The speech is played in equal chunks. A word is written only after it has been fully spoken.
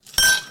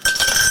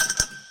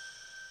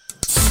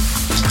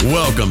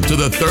Welcome to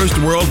the Thirst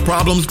World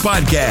Problems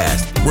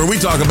Podcast, where we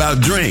talk about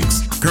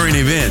drinks, current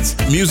events,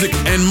 music,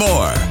 and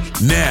more.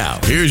 Now,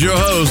 here's your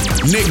host,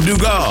 Nick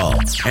Dugal,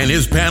 and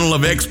his panel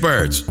of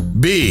experts,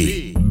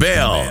 B,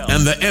 Bell,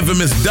 and the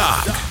infamous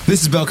Doc.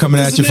 This is Bell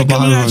coming at you from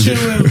behind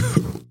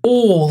the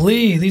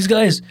Holy, these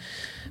guys.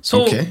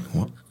 So,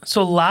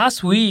 so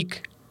last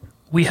week,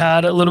 we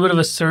had a little bit of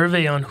a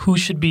survey on who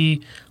should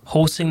be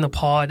hosting the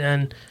pod,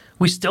 and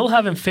we still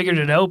haven't figured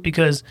it out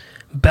because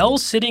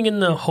Bell's sitting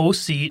in the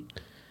host seat,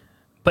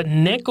 but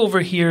Nick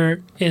over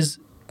here is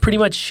pretty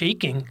much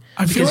shaking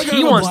because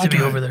he wants to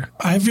be over there.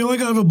 I feel like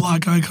I have a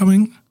black eye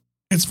coming.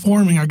 It's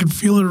forming. I can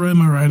feel it right in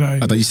my right eye.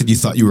 I thought you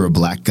thought you were a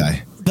black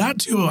guy. That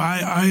too.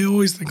 I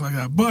always think like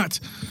that. But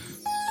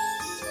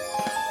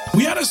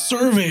we had a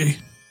survey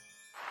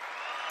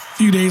a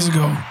few days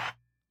ago.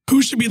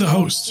 Who should be the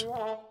host?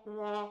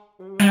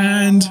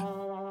 And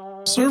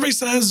survey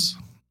says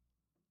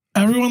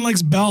everyone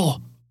likes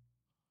Bell.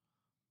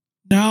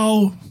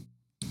 Now,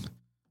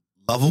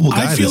 lovable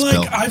guy.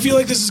 I feel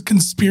like this is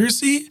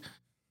conspiracy.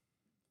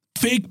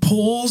 Fake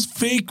polls,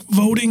 fake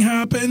voting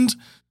happened.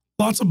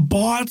 Lots of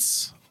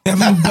bots.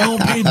 Having Bell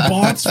paid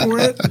bots for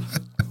it,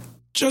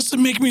 just to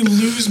make me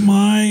lose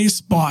my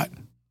spot.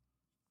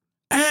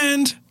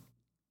 And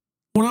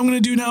what I'm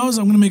going to do now is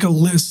I'm going to make a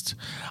list.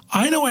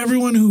 I know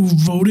everyone who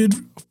voted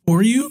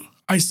for you.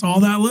 I saw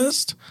that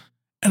list,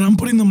 and I'm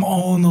putting them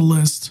all on the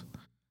list.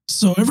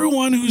 So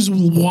everyone who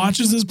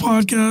watches this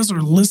podcast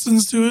or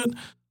listens to it,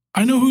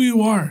 I know who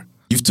you are.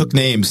 You've took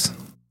names.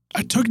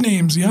 I took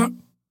names, yeah.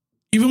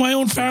 Even my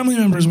own family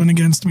members went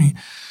against me.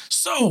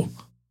 So,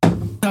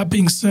 that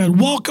being said,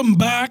 welcome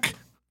back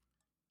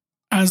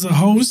as a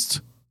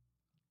host.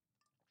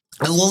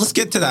 Well, let's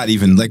get to that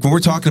even. Like when we're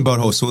talking about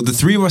hosts, so the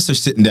three of us are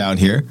sitting down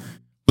here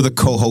with a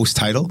co-host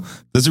title.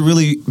 Does it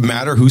really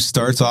matter who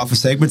starts off a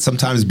segment?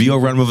 Sometimes B will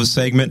run with a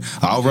segment.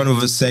 I'll run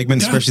with a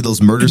segment, especially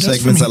those murder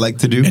segments I like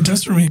to do. It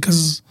does for me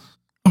because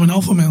I'm an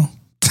alpha male.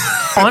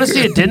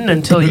 Honestly, it didn't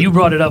until you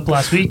brought it up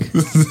last week.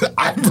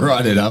 I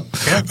brought it up.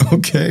 Yeah.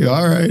 Okay,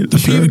 all right.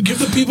 Give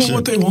the people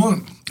what they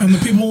want. And the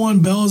people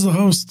want Bell as the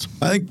host.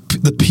 I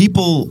think the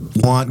people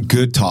want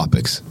good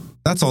topics.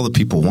 That's all the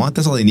people want.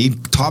 That's all they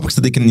need. Topics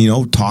that they can,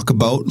 talk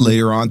about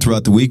later on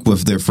throughout the week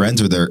with their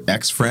friends or their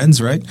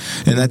ex-friends, right?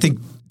 And I think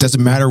it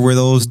doesn't matter where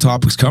those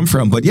topics come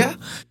from. But yeah,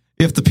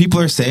 if the people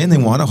are saying they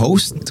want to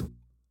host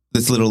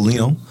this little,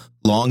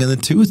 long in the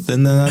tooth,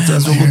 then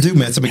that's what we'll do,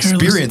 man. Some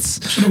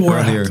experience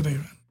around here.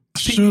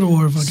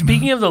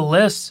 Speaking of the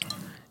list,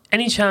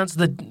 any chance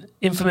the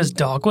infamous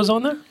Doc was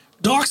on there?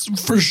 Doc's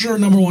for sure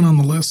number one on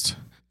the list.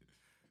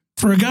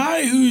 For a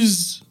guy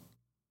who's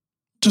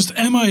just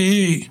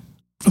MIA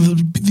for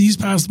these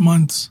past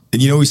months.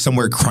 And he's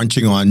somewhere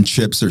crunching on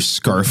chips or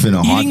scarfing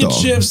a hot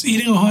dog.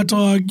 Eating a hot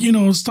dog,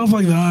 stuff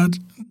like that.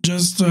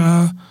 Just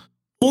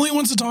only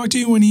wants to talk to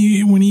you when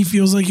he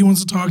feels like he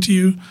wants to talk to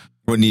you.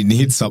 When he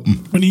needs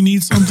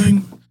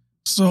something.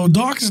 So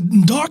Doc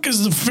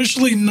is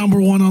officially number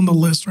one on the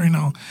list right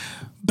now.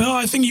 Bell,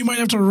 I think you might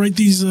have to write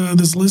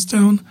this list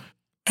down,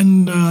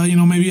 and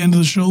maybe end of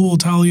the show we'll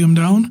tally them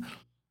down.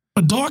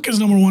 But Doc is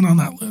number one on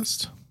that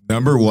list.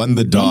 Number one,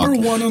 the Doc.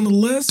 Number one on the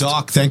list.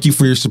 Doc, thank you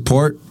for your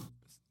support.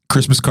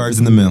 Christmas cards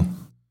in the mail.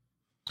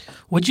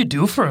 What'd you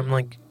do for him?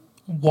 Like,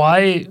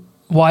 why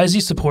is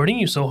he supporting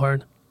you so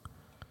hard?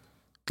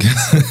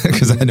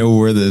 Because I know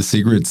where the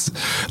secrets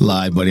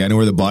lie, buddy. I know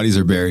where the bodies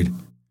are buried.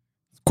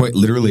 Quite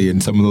literally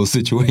in some of those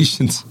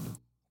situations.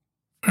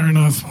 Fair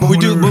enough. But we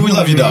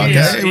love you, Doc.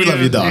 We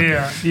love you, Doc.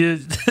 Yeah.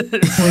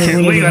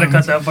 We gotta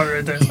cut that part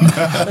right there.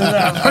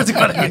 That part's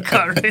gotta get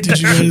cut right there. Did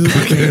you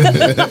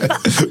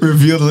guys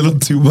revealed a little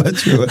too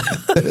much?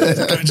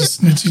 I just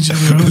snitch each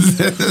other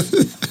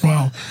out.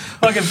 Wow.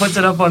 Fucking puts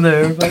it up on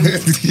there.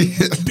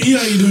 B,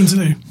 how you doing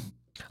today?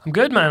 I'm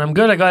good, man. I'm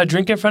good. I got a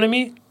drink in front of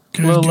me.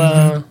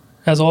 Good.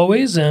 As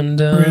always, and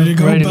ready to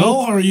go.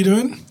 Bell, how are you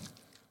doing?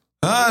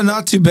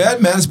 Not too bad,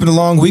 man. It's been a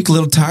long week, a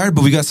little tired,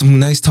 but we got some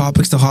nice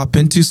topics to hop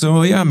into.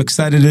 So yeah, I'm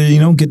excited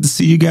to get to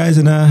see you guys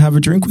and have a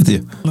drink with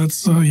you.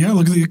 Let's look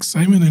at the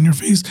excitement in your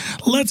face.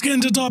 Let's get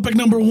into topic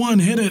number one.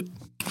 Hit it.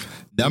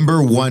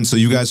 Number one. So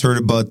you guys heard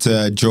about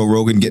Joe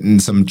Rogan getting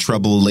some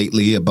trouble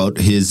lately about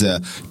his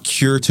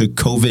cure to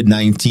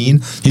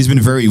COVID-19. He's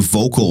been very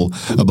vocal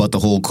about the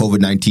whole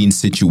COVID-19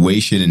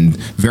 situation and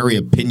very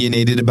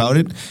opinionated about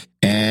it.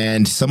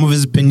 And some of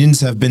his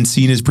opinions have been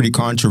seen as pretty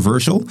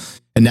controversial.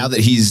 And now that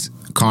he's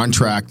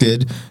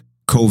contracted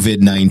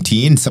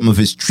COVID-19, some of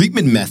his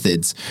treatment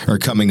methods are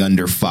coming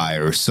under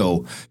fire.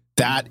 So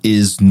that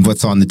is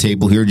what's on the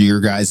table here. Do your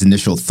guys'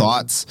 initial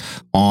thoughts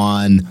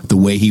on the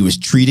way he was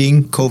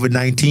treating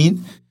COVID-19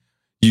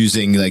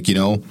 using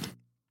the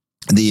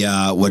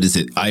what is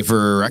it,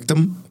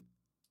 ivermectin?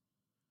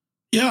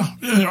 Yeah.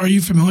 Are you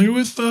familiar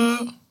with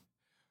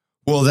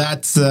Well,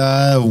 that's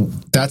a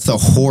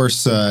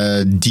horse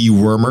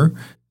dewormer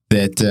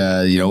that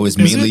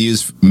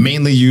is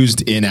mainly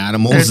used in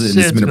animals, and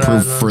it's been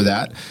approved for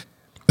that.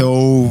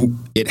 So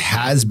it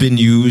has been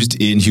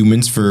used in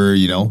humans for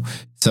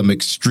some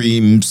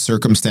extreme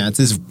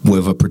circumstances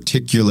with a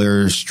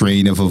particular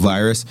strain of a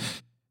virus,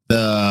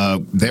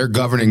 their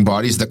governing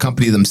bodies, the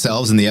company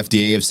themselves and the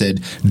FDA have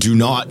said, do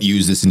not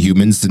use this in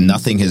humans.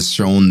 Nothing has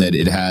shown that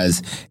it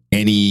has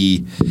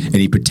any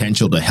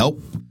potential to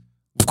help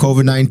with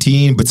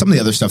COVID-19. But some of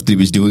the other stuff that he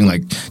was doing,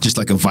 like just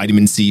like a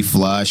vitamin C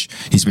flush,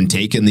 he's been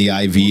taking the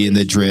IV and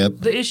the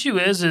drip. The issue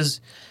is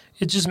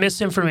it's just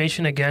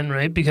misinformation again,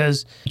 right?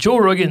 Because Joe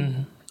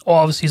Rogan,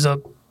 obviously, is a,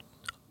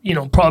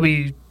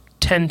 probably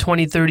 10,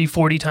 20, 30,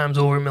 40 times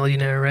over a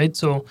millionaire, right?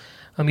 So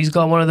he's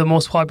got one of the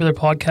most popular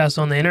podcasts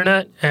on the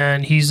internet,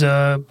 and he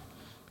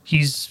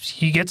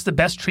gets the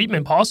best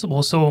treatment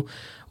possible. So,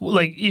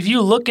 like, if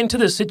you look into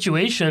the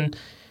situation,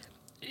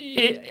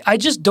 I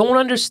just don't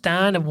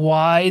understand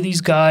why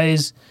these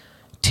guys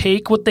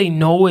take what they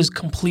know is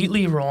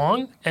completely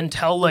wrong and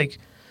tell, like,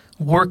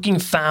 working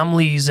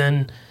families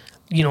and,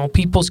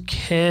 people's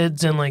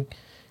kids and, like,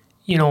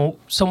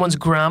 someone's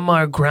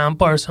grandma or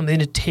grandpa or something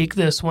to take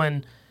this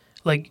when,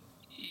 like,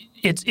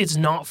 it's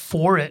not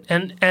for it.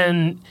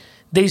 And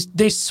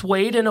they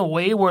swayed in a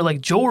way where,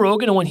 like, Joe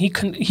Rogan, when he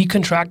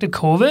contracted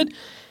COVID,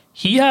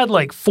 he had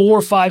like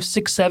 4, 5,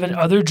 6, 7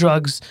 other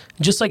drugs,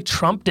 just like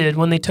Trump did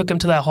when they took him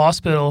to that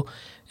hospital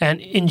and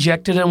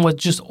injected him with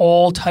just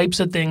all types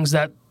of things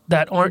that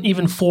aren't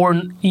even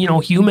for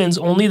humans.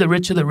 Only the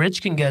rich of the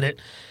rich can get it.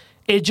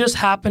 It just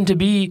happened to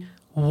be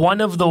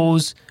one of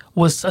those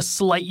was a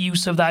slight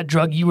use of that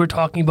drug you were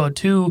talking about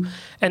too,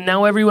 and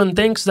now everyone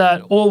thinks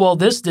that, oh well,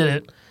 this did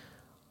it.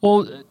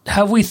 Well,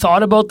 have we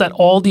thought about that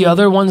all the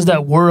other ones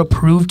that were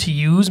approved to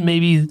use,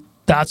 maybe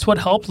that's what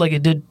helped, like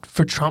it did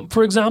for Trump,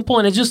 for example?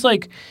 And it's just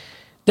like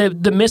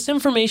the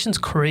misinformation's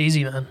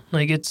crazy, man.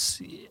 Like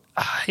it's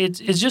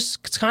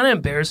kind of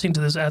embarrassing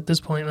at this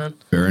point, man.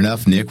 Fair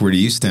enough, Nick. Where do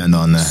you stand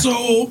on that?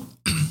 So,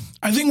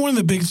 I think one of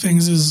the big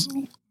things is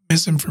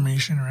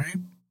misinformation, right?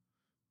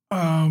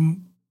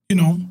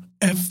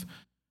 If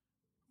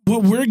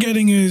what we're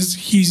getting is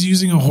he's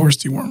using a horse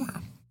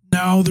dewormer.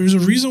 Now, there's a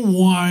reason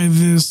why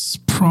this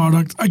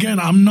product.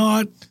 Again, I'm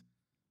not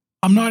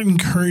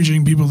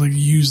encouraging people to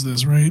use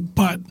this, right?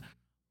 But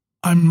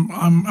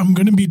I'm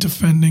going to be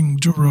defending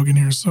Joe Rogan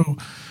here. So,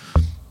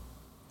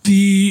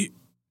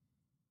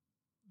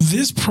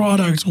 this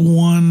product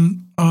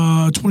won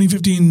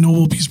 2015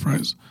 Nobel Peace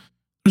Prize.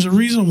 There's a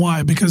reason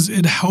why, because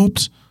it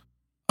helped.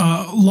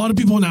 A lot of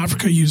people in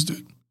Africa used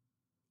it.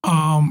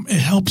 It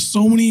helped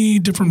so many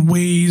different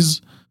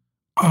ways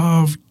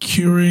of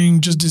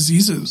curing just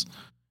diseases.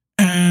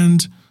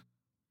 And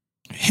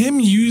him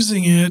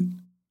using it,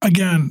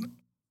 again,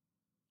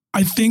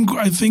 I think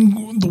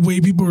the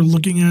way people are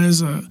looking at it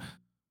as a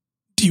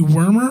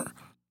dewormer,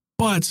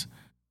 but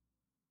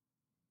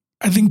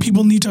I think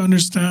people need to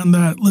understand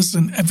that,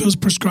 listen, if it was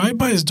prescribed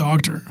by his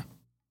doctor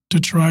to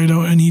try it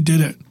out and he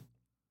did it,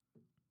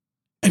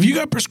 if you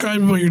got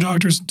prescribed by your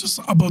doctor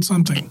about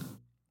something,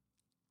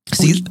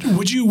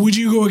 would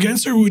you go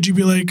against it, or would you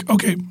be like,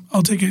 okay,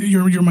 I'll take it.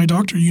 You're my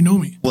doctor. You know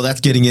me. Well,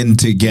 that's getting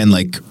into, again,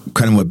 like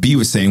kind of what B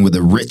was saying with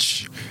the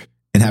rich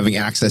and having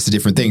access to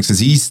different things. Because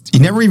he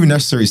never even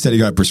necessarily said he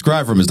got it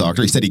prescribed from his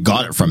doctor. He said he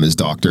got it from his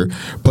doctor.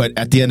 But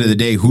at the end of the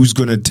day, who's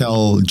going to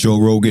tell Joe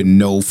Rogan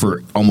no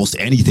for almost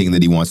anything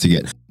that he wants to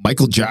get?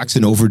 Michael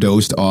Jackson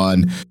overdosed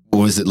on, what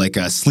was it, like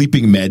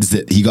sleeping meds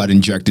that he got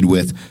injected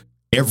with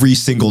every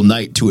single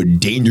night to a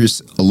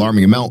dangerous,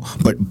 alarming amount,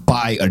 but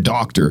by a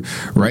doctor,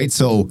 right?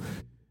 So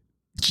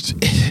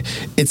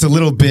it's a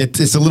little bit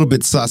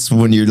sus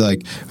when you're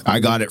like,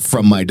 I got it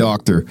from my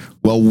doctor.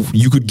 Well,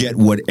 you could get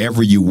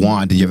whatever you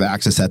want and you have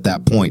access at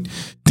that point.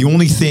 The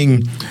only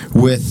thing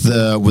with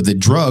the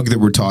drug that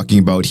we're talking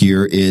about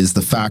here is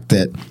the fact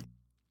that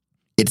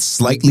it's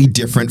slightly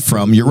different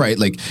from, you're right,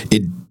 like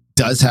it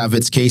does have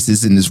its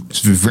cases and is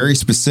very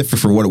specific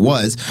for what it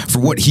was, for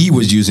what he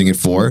was using it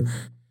for.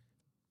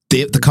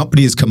 The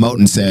company has come out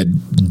and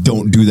said,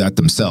 don't do that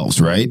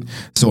themselves, right?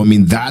 So, I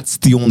mean, that's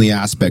the only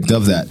aspect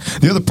of that.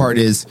 The other part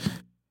is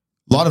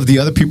a lot of the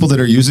other people that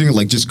are using it,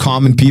 like just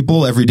common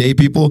people, everyday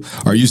people,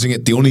 are using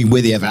it. The only way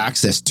they have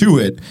access to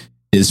it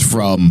is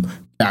from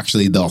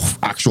actually the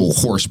actual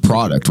horse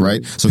product,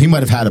 right? So he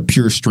might have had a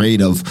pure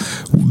strain of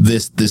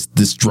this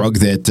drug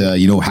that,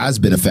 has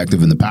been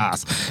effective in the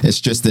past.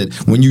 It's just that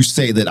when you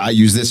say that I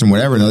use this and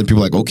whatever, and other people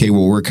are like, okay,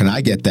 well, where can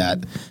I get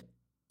that?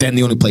 Then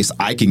the only place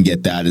I can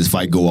get that is if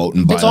I go out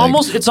and buy. It's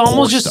almost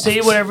just stuff. Say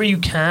whatever you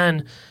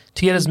can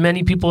to get as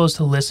many people as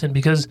to listen,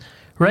 because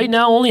right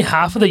now only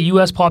half of the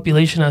U.S.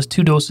 population has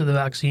 2 doses of the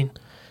vaccine.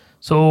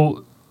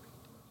 So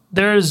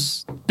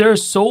there's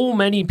so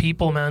many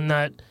people, man,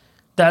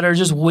 that are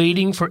just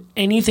waiting for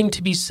anything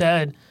to be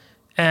said,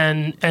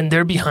 and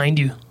they're behind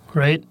you,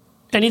 right?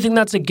 Anything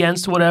that's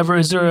against whatever.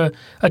 Is there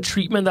a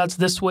treatment that's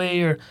this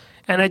way?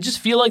 And I just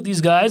feel like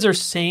these guys are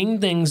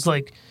saying things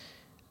like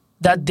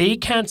that they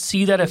can't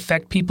see that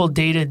affect people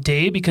day to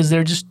day because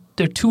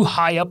they're too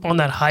high up on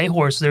that high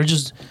horse. They're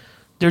just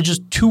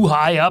too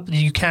high up that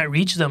you can't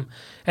reach them.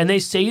 And they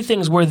say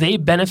things where they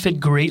benefit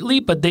greatly,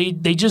 but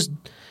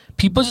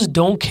people just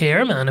don't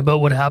care, man,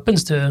 about what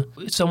happens to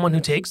someone who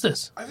takes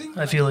this.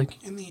 I feel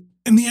like in the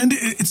end,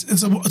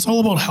 it's all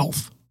about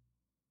health,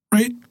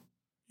 right?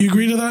 You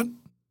agree to that?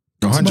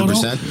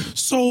 100%.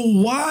 So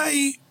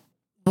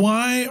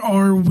why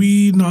are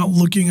we not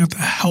looking at the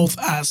health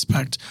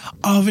aspect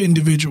of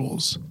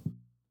individuals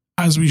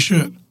as we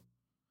should?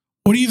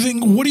 What do you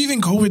think? What do you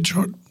think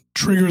COVID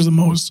triggers the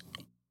most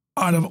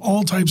out of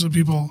all types of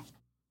people?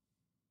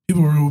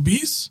 People who are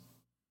obese,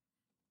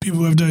 people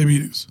who have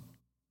diabetes,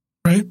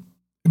 right?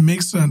 It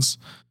makes sense.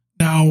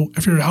 Now,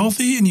 if you're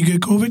healthy and you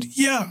get COVID,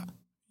 yeah,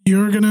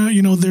 you're gonna,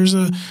 there's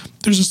a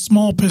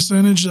small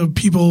percentage of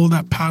people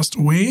that passed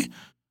away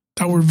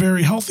that were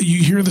very healthy.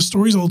 You hear the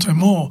stories all the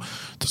time. Oh,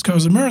 this guy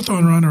was a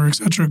marathon runner, et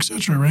cetera,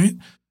 right?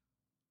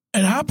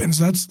 It happens.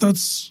 That's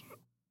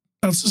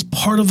just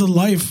part of the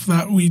life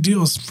that we deal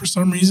with. For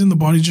some reason, the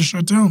body just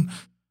shut down.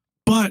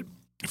 But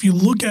if you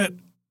look at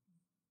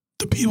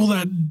the people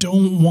that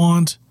don't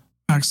want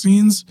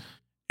vaccines,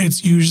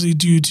 it's usually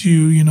due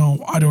to,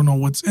 I don't know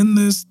what's in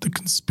this, the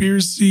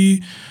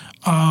conspiracy,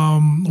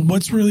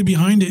 what's really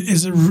behind it.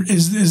 Is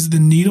the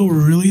needle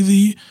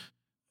really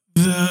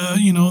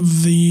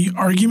the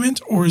argument,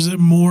 or is it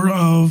more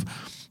of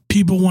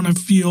people want to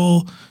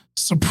feel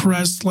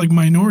suppressed like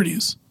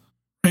minorities,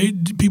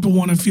 right? People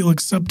want to feel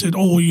accepted.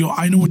 Oh,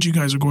 I know what you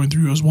guys are going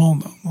through as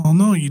well. Well,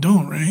 no, you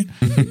don't, right?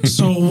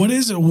 So what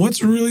is it?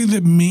 What's really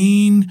the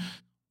main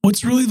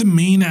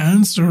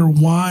answer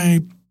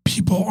why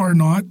people are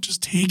not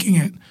just taking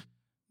it?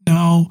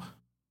 Now,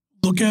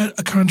 look at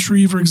a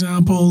country, for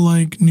example,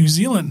 like New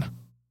Zealand.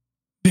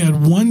 They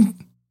had one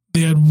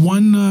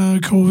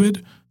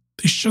COVID.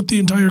 They shut the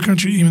entire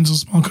country, even as a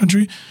small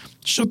country,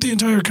 shut the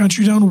entire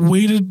country down,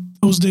 waited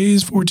those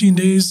days, 14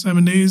 days,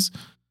 7 days.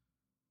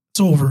 It's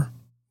over.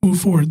 Move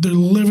forward. They're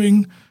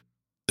living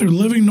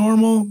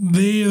normal.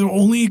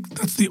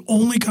 That's the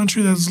only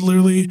country that's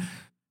literally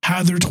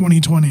had their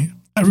 2020.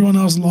 Everyone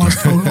else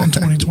lost out on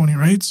 2020,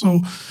 right? So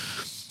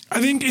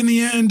I think in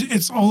the end,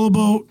 it's all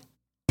about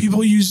people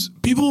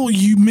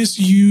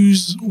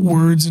misuse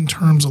words and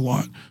terms a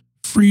lot.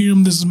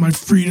 Freedom, this is my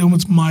freedom,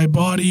 it's my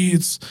body,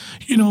 it's,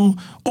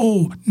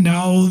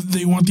 now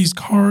they want these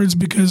cards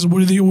because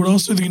what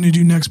else are they going to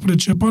do next? Put a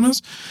chip on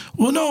us?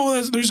 Well, no,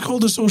 there's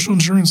called a social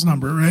insurance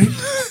number, right?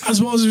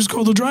 As well as there's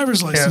called a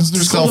driver's license. Yeah,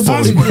 there's called a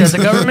passport. Yeah, the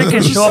government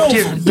can show up to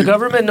you. The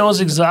government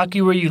knows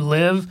exactly where you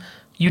live.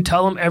 You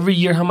tell them every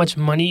year how much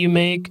money you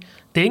make.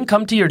 They can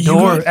come to your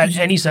door at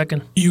any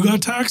second. You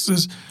got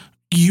taxes.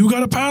 You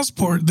got a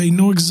passport. They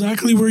know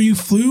exactly where you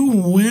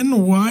flew,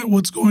 when, why,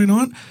 what's going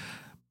on.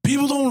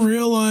 People don't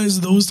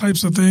realize those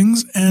types of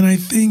things, and I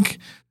think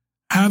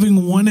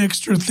having one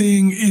extra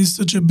thing is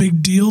such a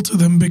big deal to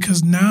them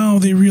because now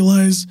they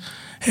realize,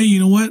 hey, you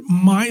know what?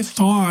 My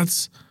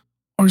thoughts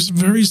are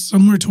very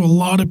similar to a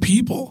lot of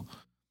people.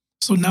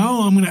 So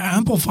now I'm going to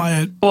amplify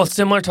it. Well, it's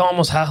similar to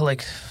almost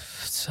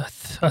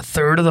a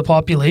third of the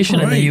population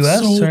in the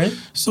U.S., right?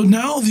 So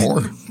now,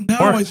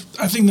 I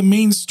think the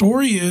main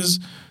story is,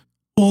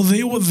 well,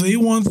 they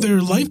want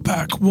their life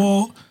back.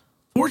 Well,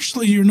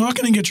 fortunately, you're not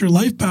going to get your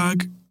life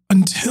back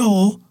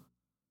until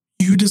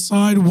you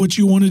decide what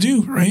you want to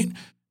do, right?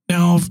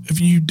 Now, if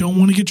you don't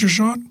want to get your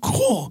shot,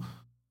 cool.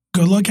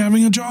 Good luck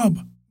having a job.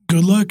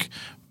 Good luck.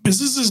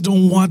 Businesses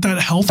don't want that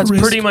health risk.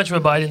 That's pretty much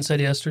what Biden said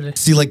yesterday.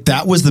 See,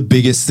 that was the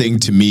biggest thing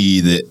to me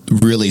that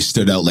really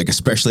stood out,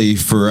 especially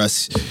for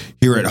us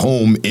here at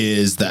home,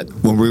 is that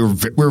when we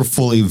were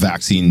fully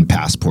vaccine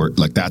passport,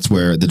 that's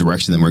where the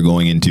direction that we're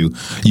going into.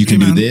 You can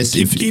do this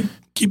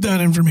Keep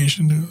that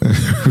information, dude.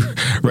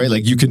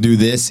 Right? You can do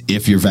this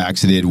if you're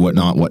vaccinated,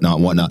 whatnot.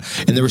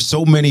 And there were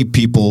so many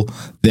people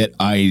that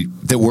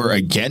were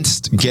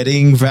against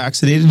getting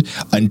vaccinated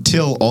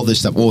until all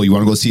this stuff. Oh, you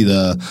want to go see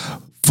the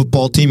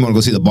football team? You want to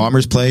go see the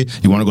Bombers play?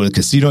 You want to go to the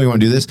casino? You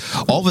want to do this?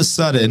 All of a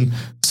sudden,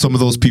 some of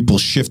those people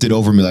shifted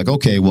over and be like,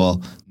 okay,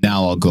 well,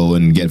 now I'll go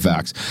and get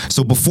vaxxed.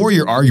 So before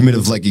your argument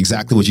of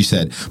exactly what you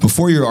said,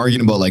 before you're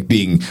arguing about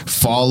being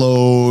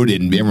followed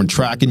and everyone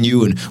tracking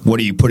you and what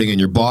are you putting in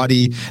your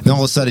body, then all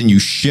of a sudden you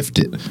shift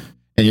it.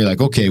 And you're like,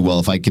 okay, well,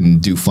 if I can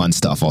do fun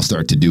stuff, I'll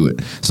start to do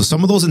it. So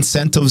some of those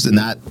incentives and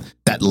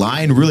that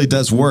line really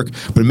does work,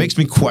 but it makes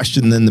me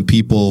question then the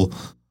people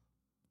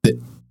that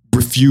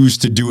refuse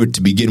to do it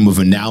to begin with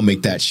and now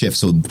make that shift.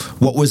 So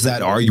what was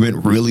that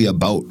argument really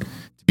about to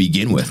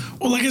begin with?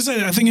 Well, like I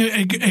said, I think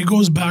it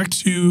goes back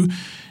to,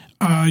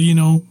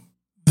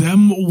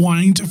 them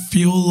wanting to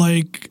feel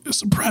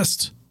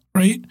suppressed,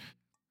 right?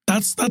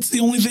 That's the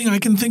only thing I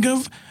can think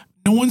of.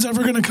 No one's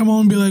ever going to come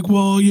on and be like,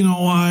 well,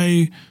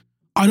 I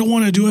don't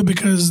want to do it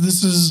because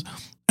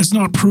it's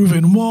not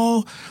proven.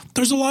 Well,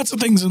 there's lots of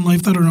things in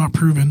life that are not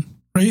proven,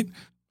 right?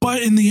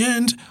 But in the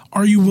end,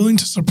 are you willing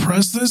to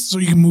suppress this so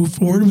you can move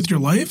forward with your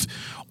life?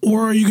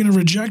 Or are you going to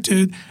reject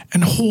it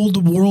and hold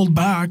the world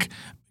back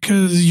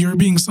because you're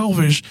being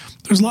selfish?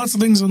 There's lots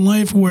of things in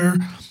life where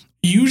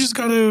you just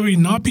got to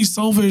not be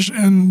selfish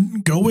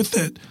and go with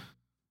it.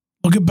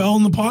 Look at Bell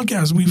in the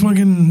podcast. We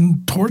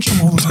fucking torch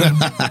him all the time.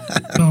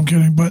 No, I'm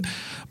kidding. But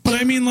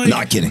I mean,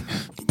 not kidding.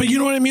 But you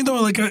know what I mean,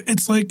 though?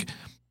 It's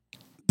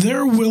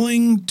they're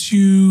willing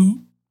to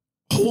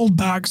hold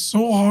back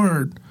so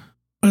hard.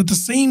 But at the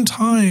same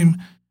time,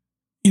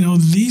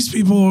 these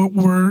people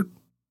were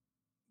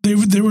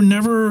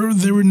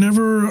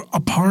never a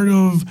part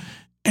of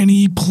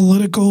any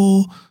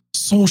political,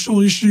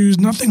 social issues,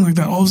 nothing like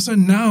that. All of a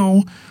sudden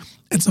now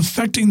it's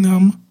affecting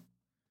them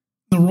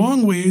the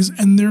wrong ways,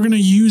 and they're going to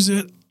use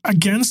it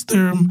against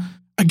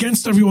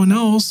everyone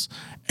else,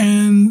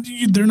 and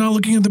they're not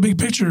looking at the big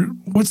picture.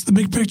 What's the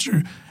big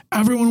picture?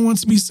 Everyone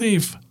wants to be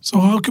safe. So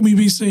how can we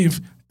be safe?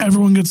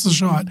 Everyone gets the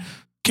shot.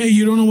 Okay,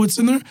 you don't know what's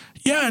in there?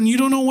 Yeah, and you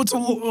don't know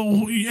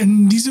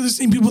and these are the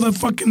same people that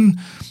fucking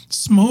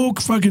smoke,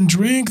 fucking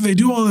drink, they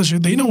do all this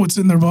shit. They know what's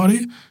in their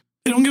body.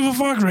 They don't give a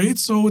fuck, right?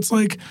 So it's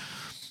like,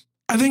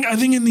 I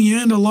think in the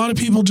end, a lot of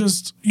people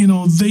just, they're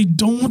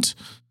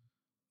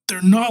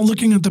not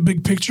looking at the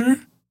big picture,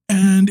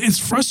 and it's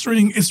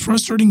frustrating. It's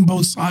frustrating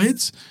both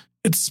sides.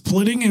 It's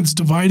splitting, it's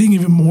dividing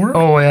even more.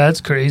 Oh yeah,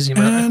 it's crazy,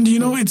 man. And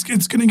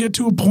it's going to get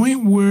to a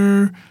point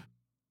where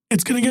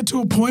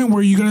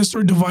you got to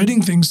start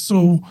dividing things.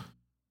 So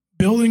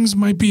buildings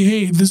might be,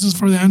 hey, this is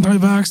for the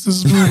anti-vax, this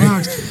is for the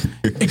vax.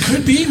 It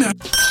could be, man.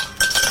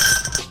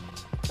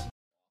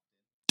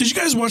 Did you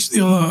guys watch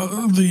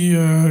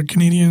the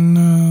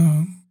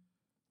Canadian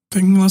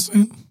thing last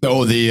night?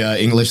 Oh, the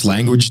English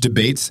language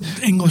debates?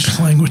 English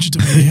language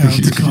debate, yeah.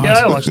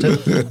 Yeah, I watched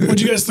it.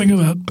 What'd you guys think of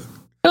that?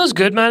 It was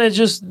good, man. It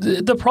just,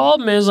 the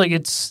problem is, like,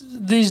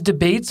 these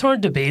debates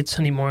aren't debates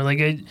anymore.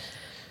 Like,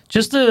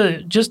 just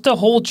the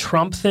whole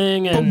Trump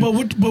thing. And but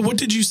what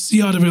did you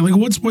see out of it? Like,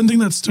 what's one thing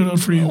that stood out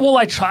for you? Well,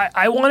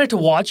 I wanted to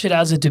watch it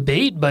as a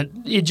debate, but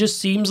it just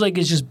seems like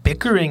it's just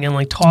bickering and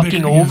like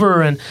talking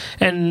over, yeah.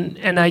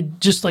 and I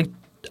just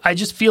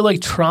feel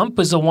like Trump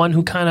is the one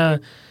who kind of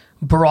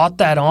brought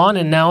that on,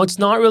 and now it's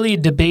not really a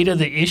debate of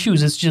the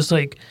issues. It's just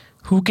like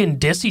who can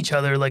diss each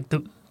other like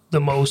the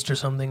most or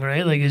something,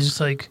 right? Like it's just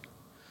like.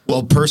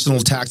 Well, personal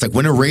attacks, like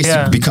when a race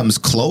becomes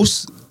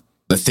close,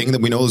 the thing that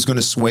we know is going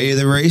to sway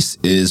the race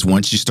is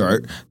once you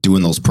start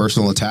doing those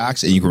personal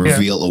attacks and you can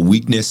reveal a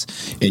weakness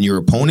in your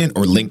opponent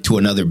or link to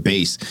another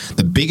base.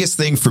 The biggest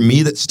thing for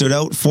me that stood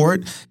out for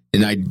it,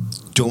 and I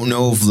don't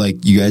know if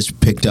like you guys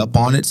picked up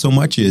on it so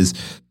much, is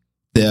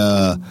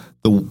do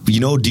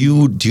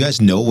you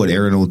guys know what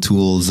Aaron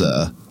O'Toole's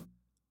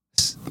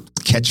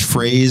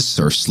catchphrase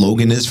or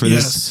slogan is for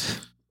this?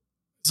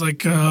 It's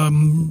like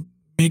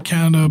make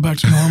Canada back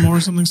to normal or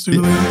something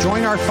stupid like that.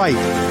 Join our fight.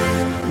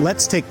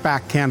 Let's take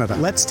back Canada.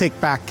 Let's take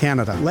back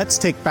Canada. Let's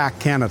take back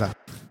Canada.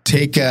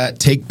 Take back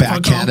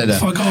Canada.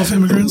 Fuck off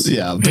immigrants.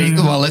 Yeah.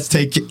 Well, let's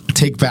take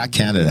back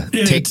Canada.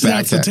 Yeah, take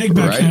back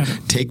Canada.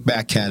 Take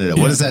back Canada.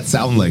 Yeah. What does that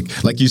sound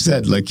like? Like you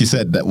said, what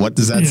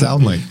does that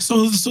sound like?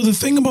 So the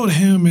thing about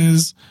him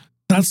is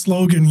that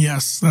slogan.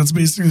 Yes, that's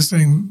basically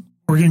saying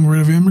we're getting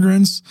rid of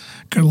immigrants.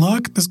 Good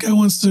luck. This guy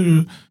wants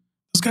to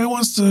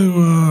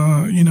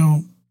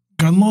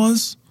gun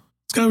laws.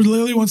 This guy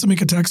literally wants to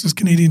make a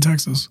Canadian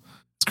Texas.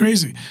 It's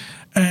crazy.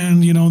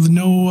 And, the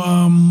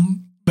no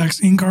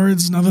vaccine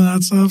cards, none of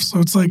that stuff. So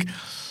it's like,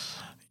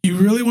 you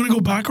really want to go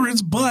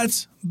backwards,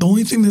 but the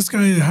only thing this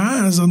guy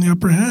has on the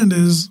upper hand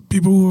is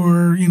people who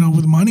are,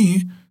 with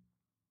money,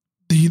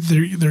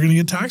 they're going to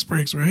get tax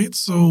breaks, right?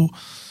 So,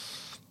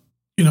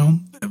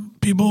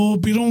 people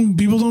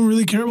don't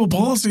really care about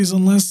policies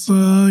unless,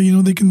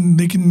 they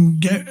can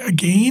get a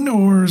gain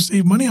or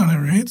save money on it,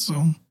 right?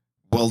 So.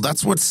 Well,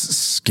 that's what's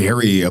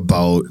scary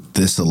about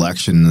this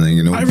election.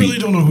 I really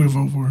don't know who to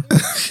vote for.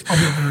 I'll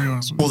be very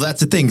honest with you. Well, that's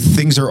the thing.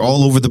 Things are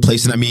all over the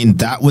place. And I mean,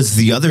 that was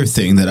the other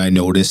thing that I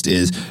noticed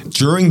is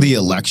during the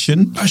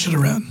election. I should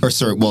have ran.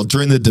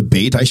 During the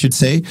debate, I should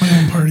say. My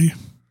own party.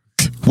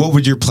 What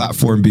would your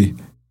platform be?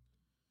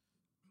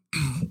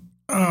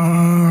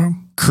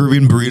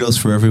 Caribbean burritos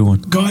for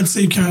everyone. God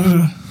save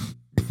Canada.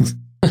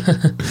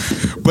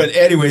 But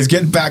anyways,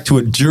 getting back to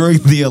it, during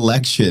the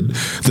election,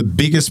 the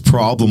biggest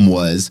problem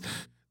was,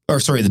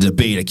 the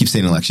debate, I keep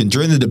saying election.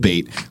 During the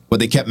debate, what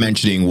they kept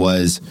mentioning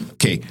was,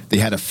 they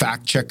had a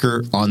fact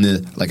checker on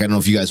I don't know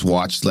if you guys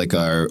watched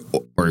or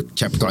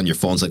kept on your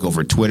phones, like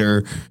over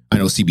Twitter. I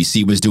know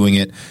CBC was doing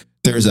it.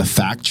 There's a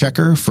fact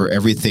checker for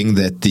everything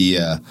that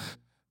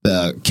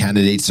the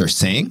candidates are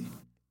saying.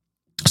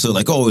 So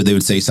they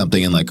would say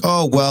something and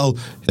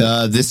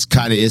this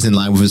kind of is in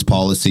line with his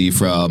policy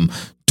from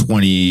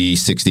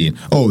 2016.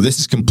 Oh, this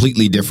is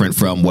completely different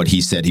from what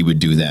he said he would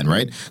do then,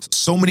 right?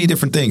 So many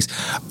different things.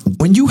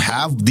 When you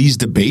have these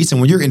debates and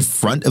when you're in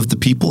front of the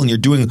people and you're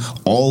doing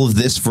all of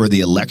this for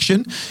the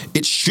election,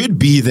 it should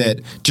be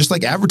that, just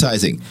like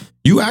advertising,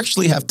 you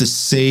actually have to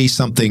say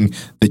something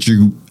that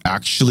you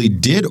actually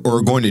did or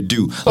are going to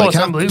do. It's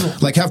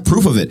unbelievable. Have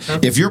proof of it. Yeah.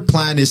 If your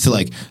plan is to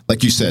like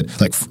you said,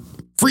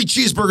 free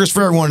cheeseburgers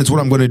for everyone is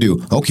what I'm going to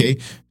do. Okay.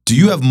 Do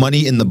you have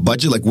money in the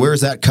budget? Where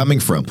is that coming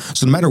from?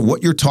 So no matter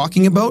what you're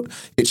talking about,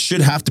 it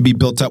should have to be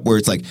built up where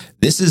it's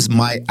this is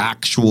my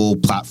actual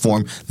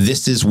platform.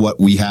 This is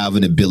what we have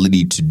an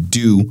ability to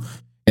do.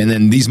 And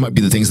then these might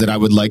be the things that I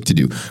would like to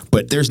do.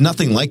 But there's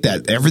nothing like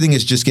that. Everything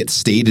is just gets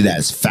stated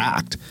as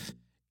fact.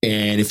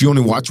 And if you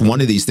only watch one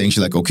of these things,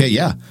 you're like, okay,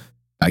 yeah,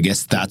 I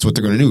guess that's what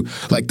they're going to do.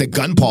 Like the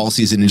gun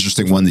policy is an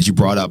interesting one that you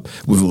brought up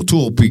with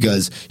O'Toole,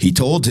 because he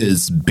told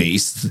his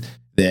base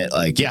that,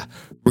 like, yeah,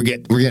 we're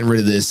getting rid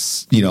of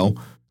this,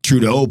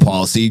 Trudeau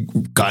policy,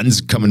 guns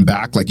coming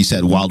back, like you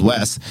said, Wild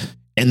West.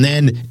 And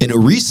then in a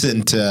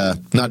recent,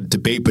 not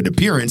debate, but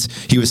appearance,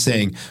 he was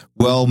saying,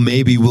 well,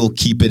 maybe we'll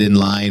keep it in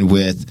line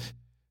with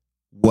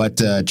what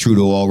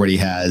Trudeau already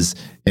has,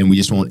 and we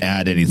just won't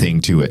add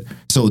anything to it.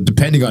 So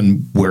depending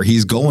on where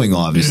he's going,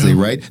 obviously,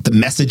 right? The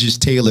message is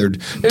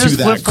tailored to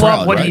that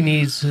crowd, what right? he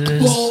needs.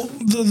 Well,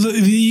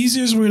 the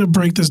easiest way to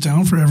break this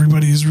down for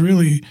everybody is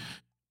really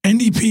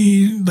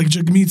NDP, like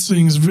Jagmeet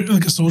Singh, is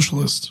like a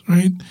socialist,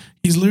 right?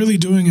 He's literally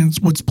doing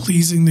what's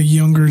pleasing the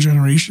younger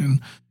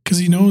generation, because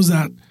he knows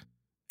that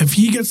if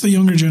he gets the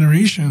younger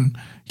generation,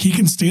 he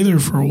can stay there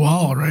for a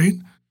while, right?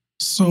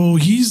 So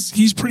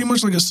he's pretty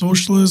much like a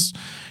socialist.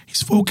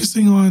 He's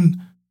focusing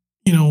on,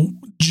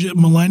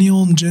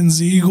 millennial and Gen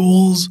Z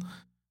goals,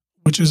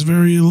 which is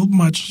very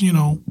much,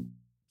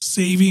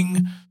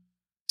 saving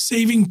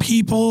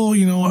people,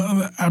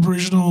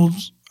 Aboriginal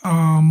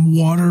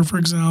water, for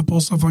example,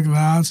 stuff like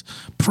that.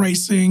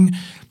 Pricing,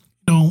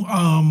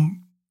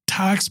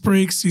 tax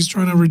breaks. He's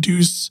trying to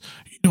reduce,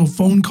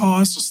 phone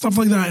costs, stuff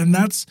like that. And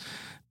that's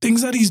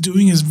things that he's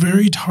doing is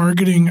very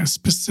targeting a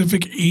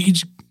specific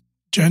age,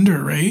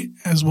 gender, right,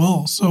 as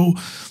well. So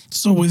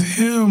with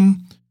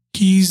him,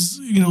 he's,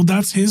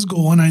 that's his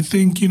goal. And I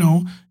think,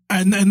 and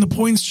the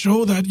points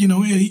show that,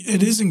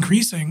 it is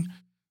increasing.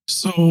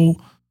 So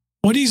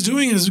what he's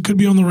doing is it could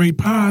be on the right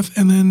path.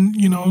 And then,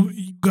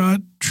 you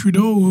got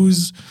Trudeau,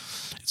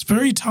 it's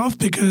very tough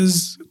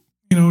because,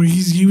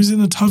 he was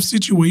in a tough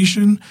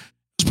situation.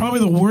 It's probably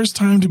the worst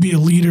time to be a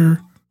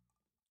leader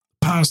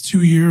past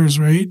 2 years,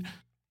 right?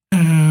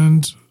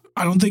 And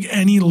I don't think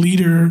any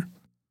leader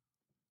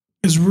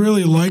is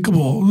really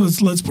likable.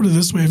 Let's put it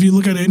this way. If you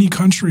look at any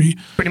country,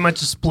 pretty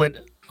much a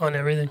split on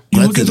everything.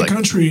 You look at the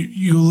country,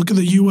 you look at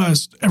the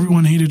U.S.,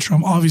 everyone hated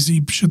Trump. Obviously,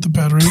 he shit the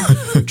bed,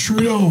 right?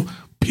 Trudeau,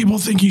 people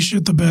think he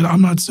shit the bed.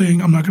 I'm not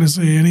going to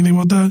say anything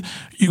about that.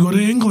 You go to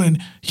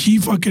England,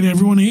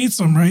 everyone hates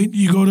him, right?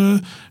 You go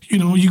to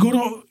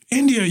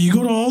India, you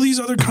go to all these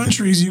other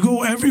countries, you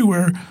go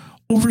everywhere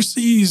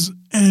overseas,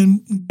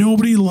 and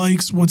nobody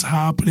likes what's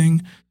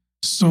happening.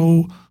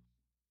 So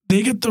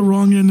they get the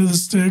wrong end of the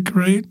stick,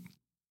 right?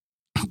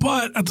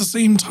 But at the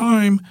same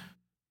time,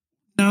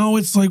 now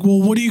it's like,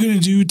 well, what are you going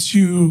to do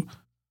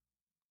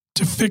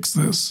to fix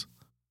this?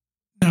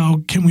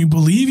 Now, can we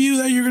believe you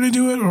that you're going to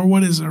do it, or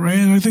what is it, right?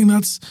 And I think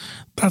that's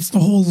the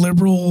whole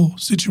Liberal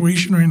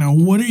situation right now.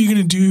 What are you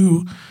going to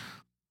do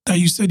that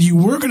you said you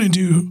were going to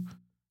do,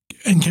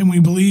 and can we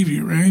believe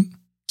you, right?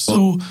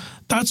 So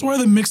that's why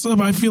the mix-up,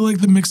 I feel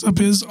like the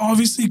mix-up is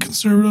obviously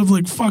Conservative,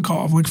 like, fuck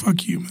off, like,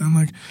 fuck you, man.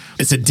 Like,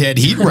 it's a dead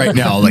heat right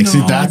now. Like, see,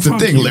 that's the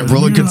thing.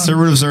 Liberal and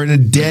Conservatives are in a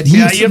dead heat.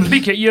 Yeah,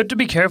 you have to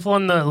be careful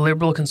on the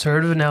Liberal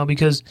Conservative now,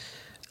 because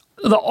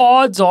the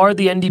odds are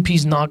the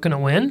NDP's not going to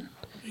win.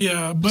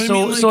 Yeah, but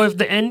so if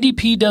the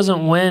NDP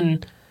doesn't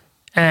win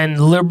and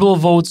Liberal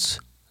votes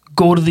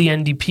go to the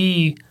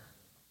NDP,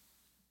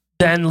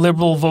 then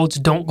Liberal votes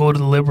don't go to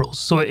the Liberals.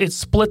 So it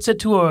splits it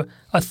to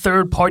a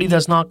third party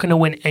that's not going to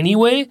win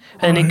anyway,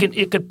 and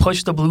it could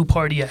push the blue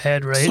party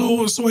ahead, right?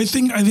 So I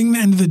think at the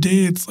end of the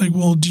day, it's like,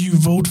 well, do you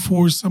vote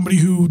for somebody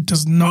who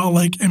does not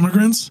like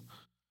immigrants?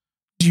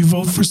 Do you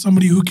vote for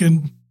somebody who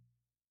can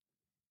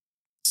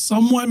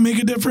somewhat make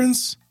a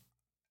difference?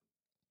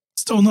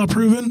 Still not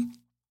proven.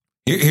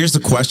 Here's the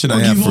question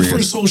I have for you. Or do you vote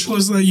for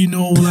socialists that you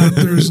know that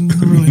there's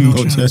really no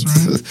chance,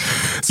 right?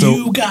 So,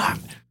 you got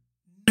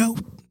no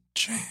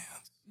chance.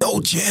 No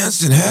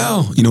chance in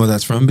hell. You know what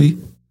that's from, B?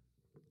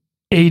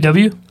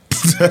 AEW.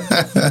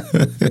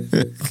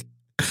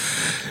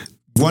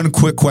 One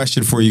quick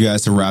question for you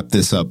guys to wrap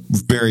this up.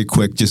 Very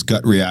quick, just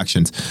gut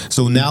reactions.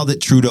 So now that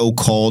Trudeau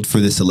called for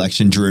this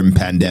election during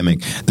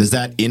pandemic, does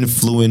that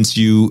influence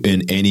you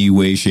in any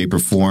way, shape, or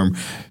form?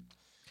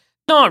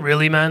 Not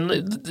really, man.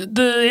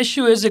 The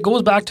issue is, it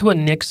goes back to what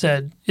Nick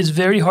said. It's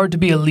very hard to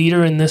be a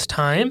leader in this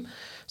time.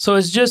 So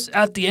it's just,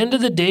 at the end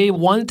of the day,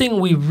 one thing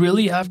we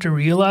really have to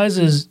realize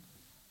is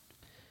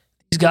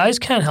these guys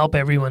can't help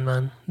everyone,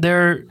 man.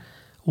 They're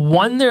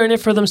in it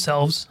for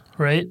themselves,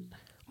 right?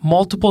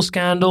 Multiple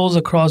scandals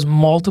across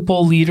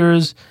multiple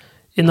leaders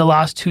in the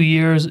last 2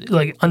 years,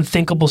 like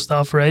unthinkable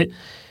stuff, right?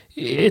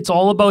 It's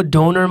all about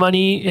donor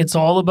money. It's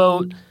all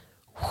about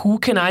who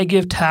can I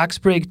give tax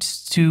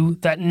breaks to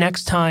that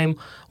next time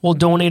will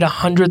donate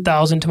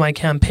 $100,000 to my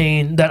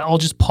campaign that I'll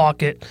just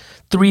pocket,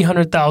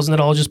 $300,000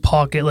 that I'll just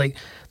pocket. Like,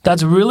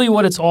 that's really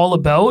what it's all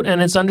about,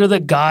 and it's under the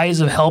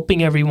guise of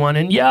helping everyone.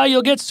 And yeah,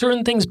 you'll get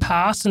certain things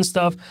passed and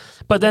stuff,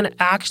 but then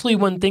actually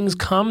when things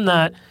come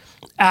that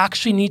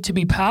actually need to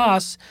be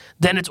passed,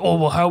 then it's, oh,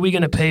 well, how are we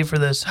going to pay for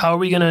this? How are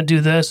we going to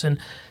do this? And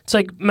it's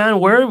like,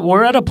 man,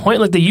 we're at a point,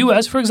 like the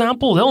U.S., for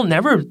example,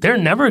 they're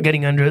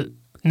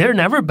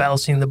never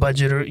balancing the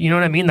budget, or, you know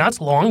what I mean?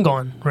 That's long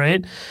gone,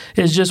 right?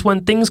 It's just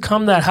when things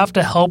come that have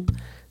to help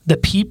the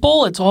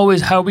people, it's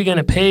always how are we going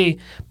to pay.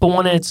 But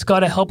when it's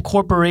got to help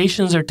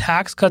corporations or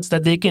tax cuts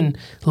that they can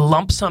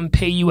lump sum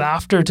pay you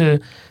after to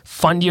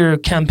fund your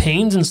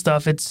campaigns and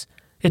stuff, it's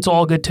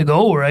all good to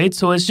go, right?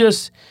 So it's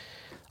just,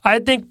 I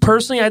think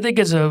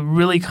it's a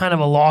really kind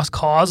of a lost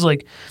cause.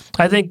 Like,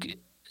 I think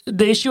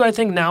the issue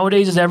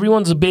nowadays is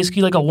everyone's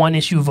basically like a one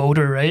issue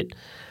voter, right?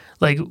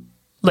 Like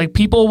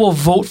people will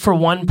vote for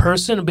one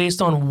person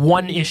based on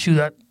one issue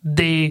that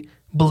they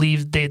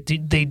believe they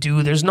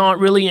do. There's not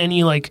really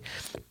any like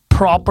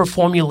proper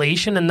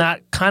formulation, and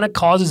that kind of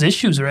causes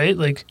issues, right?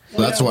 Like,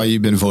 well, that's why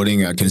you've been voting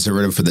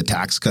conservative for the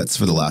tax cuts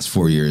for the last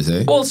 4 years,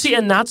 eh? Well, see,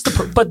 and that's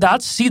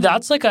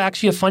that's like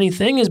actually a funny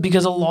thing, is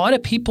because a lot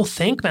of people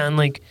think, man,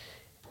 like,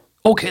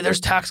 okay,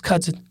 there's tax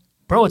cuts,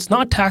 bro. It's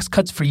not tax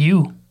cuts for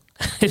you.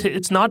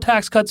 It's not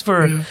tax cuts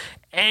for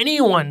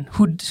anyone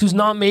who's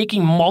not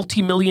making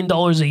multi-million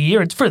dollars a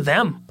year. It's for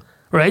them,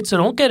 right? So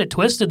don't get it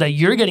twisted that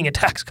you're getting a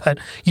tax cut.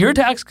 Your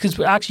tax is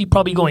actually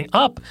probably going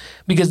up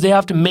because they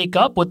have to make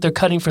up what they're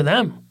cutting for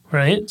them,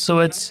 right? So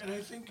it's... And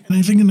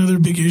I think another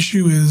big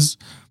issue is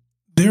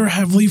they're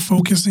heavily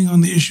focusing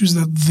on the issues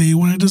that they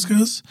want to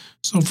discuss.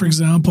 So, for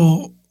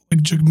example,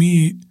 like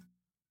Jagmeet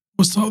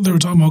they were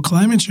talking about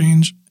climate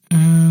change,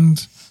 and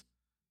it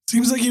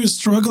seems like he was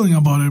struggling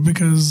about it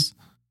because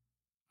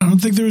I don't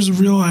think there was a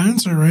real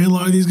answer, right? A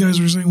lot of these guys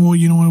were saying, well,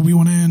 you know what, we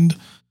want to end,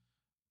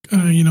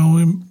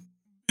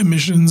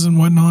 emissions and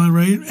whatnot,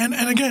 right? And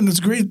again, it's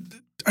a great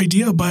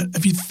idea, but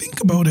if you think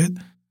about it,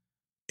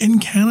 in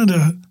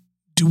Canada,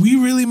 do we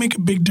really make a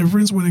big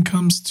difference when it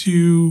comes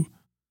to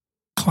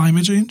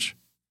climate change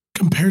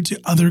compared to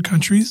other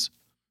countries?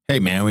 Hey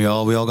man, we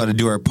all got to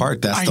do our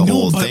part. That's the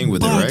whole thing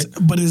with it, right?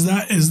 But is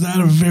that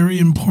a very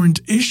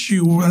important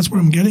issue? That's what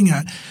I'm getting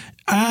at.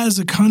 As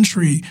a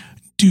country,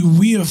 do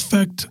we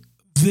affect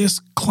this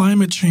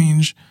climate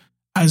change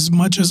as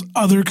much as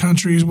other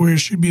countries where it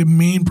should be a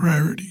main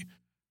priority?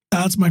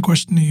 That's my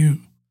question to you.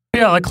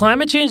 Yeah, like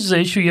climate change is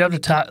an issue you have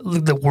to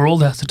the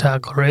world has to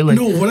tackle, right? Like,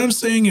 no, what I'm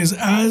saying is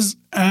as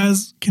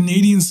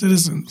Canadian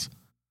citizens,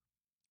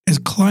 is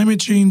climate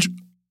change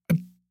a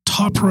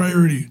top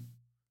priority?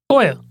 Oh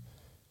yeah,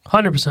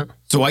 100%.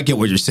 So I get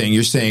what you're saying.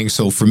 You're saying,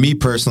 so for me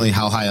personally,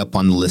 how high up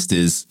on the list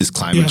is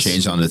climate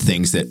change on the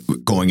things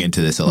that going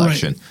into this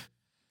election?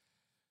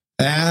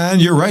 Right.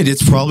 And you're right.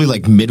 It's probably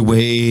like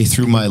midway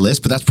through my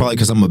list, but that's probably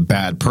because I'm a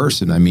bad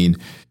person. I mean,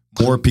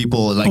 more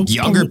people, like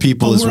younger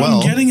people as well.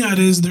 What I'm getting at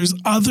is there's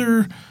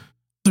other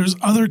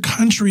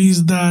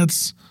countries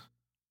that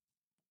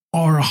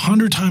are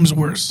 100 times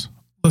worse.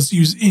 Let's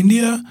use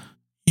India,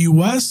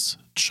 US,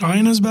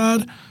 China's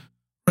bad,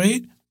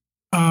 right?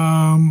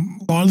 A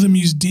lot of them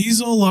use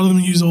diesel. A lot of them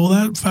use all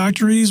that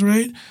factories,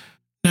 right?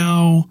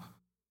 Now,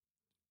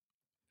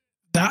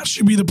 that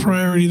should be the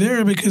priority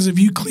there, because if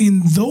you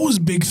clean those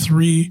big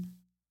three,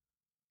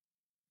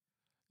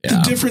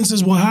 the difference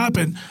is what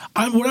happened.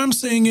 What I'm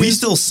saying is, we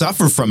still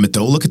suffer from it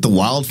though. Look at the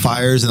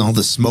wildfires and all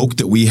the smoke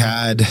that we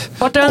had.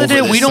 But at the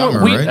end of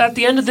the day, at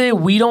the end of the day,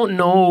 we don't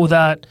know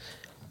that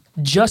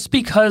just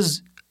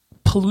because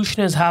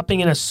pollution is happening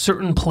in a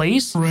certain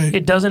place, right,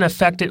 it doesn't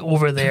affect it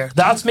over there.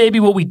 That's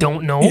maybe what we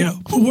don't know. Yeah,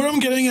 but what I'm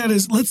getting at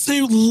is, let's say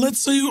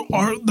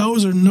that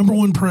was our number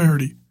one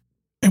priority,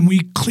 and we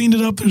cleaned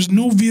it up. There's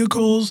no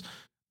vehicles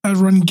that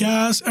run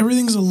gas.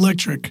 Everything's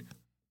electric.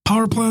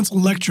 Power plants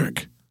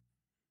electric.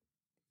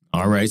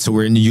 All right, so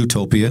we're in the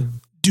utopia.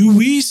 Would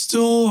we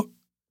still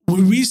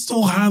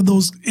have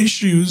those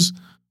issues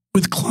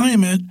with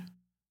climate?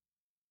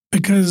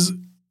 Because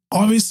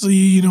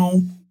obviously,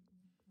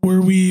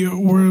 we're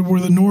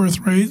the north,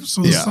 right?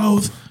 So the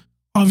south,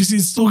 obviously,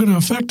 it's still going to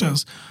affect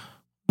us.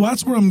 Well,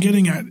 that's where I'm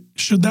getting at.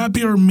 Should that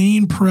be our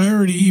main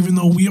priority, even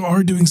though we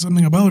are doing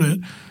something about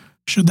it?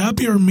 Should that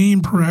be our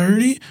main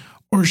priority,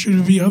 or should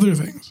it be other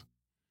things?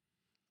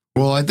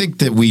 Well, I think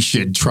that we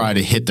should try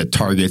to hit the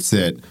targets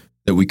that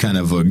we kind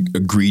of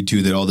agreed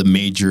to, that all the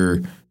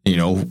major,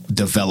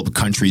 developed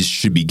countries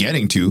should be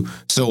getting to.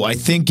 So I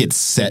think it's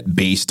set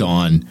based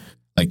on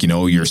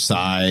your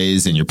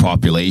size and your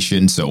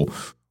population. So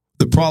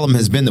the problem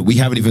has been that we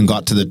haven't even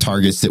got to the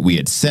targets that we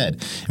had set.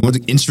 And what's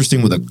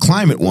interesting with the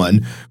climate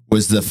one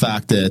was the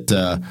fact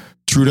that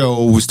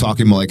Trudeau was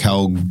talking about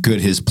how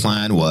good his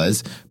plan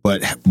was,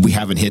 but we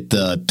haven't hit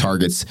the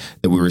targets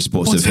that we were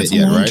supposed to have hit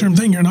yet, right? It's a long-term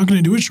thing. You're not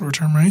going to do it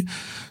short-term, right?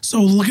 So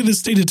look at the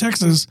state of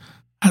Texas.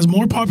 Has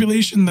more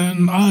population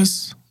than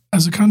us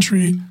as a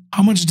country.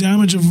 How much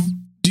damage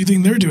do you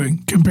think they're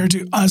doing compared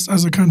to us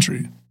as a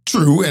country?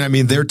 True. And I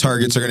mean, their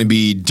targets are going to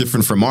be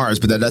different from ours,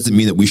 but that doesn't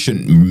mean that we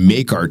shouldn't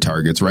make our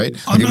targets, right?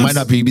 It might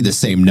not be the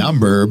same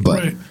number,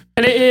 but... Right.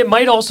 And it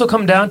might also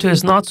come down to,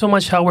 it's not so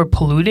much how we're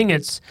polluting,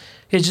 it's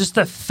just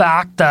the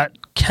fact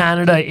that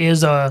Canada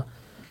is a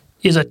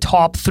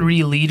top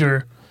 3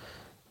 leader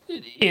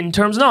in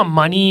terms of not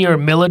money or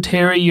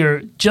military,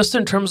 or just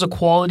in terms of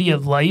quality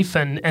of life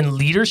and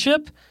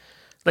leadership.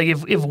 Like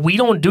if we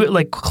don't do it,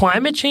 like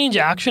climate change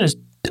action is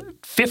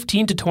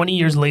 15 to 20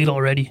 years late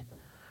already,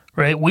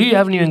 right? We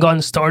haven't even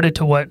gotten started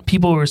to what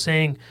people were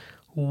saying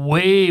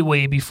way,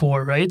 way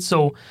before, right?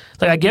 So,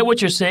 like, I get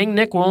what you're saying,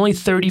 Nick. We're only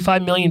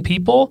 35 million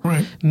people.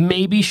 Right.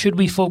 Maybe should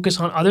we focus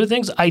on other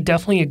things? I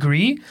definitely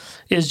agree.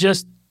 It's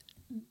just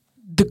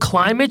the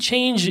climate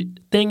change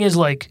thing is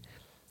like,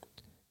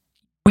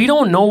 we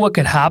don't know what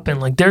could happen.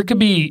 Like, there could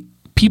be,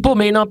 people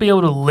may not be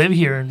able to live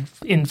here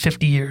in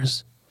 50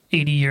 years,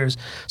 80 years.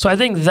 So I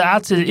think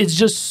it's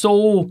just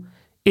so,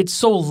 it's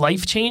so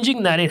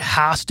life-changing that it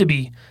has to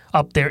be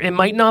up there. It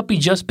might not be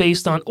just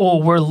based on,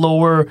 we're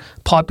lower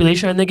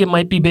population. I think it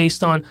might be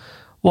based on,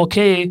 well,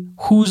 okay,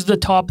 who's the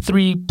top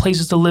 3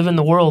 places to live in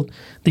the world?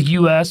 The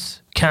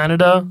U.S.,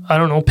 Canada, I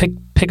don't know,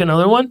 pick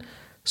another one.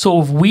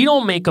 So if we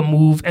don't make a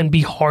move and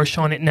be harsh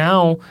on it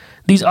now,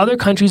 these other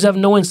countries have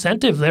no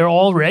incentive. There's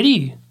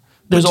already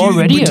do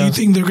you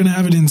think they're going to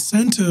have an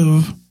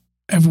incentive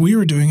if we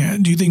were doing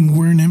it? Do you think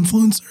we're an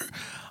influencer?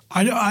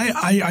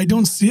 I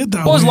don't see it that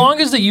way. Well, as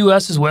long as the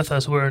U.S. is with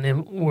us, we're an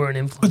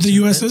influencer. But the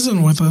U.S.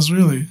 isn't with us,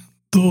 really.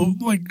 Though,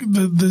 like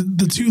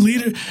the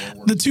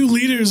two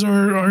leaders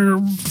are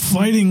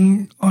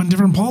fighting on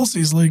different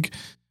policies. Like,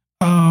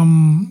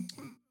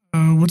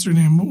 what's her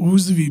name?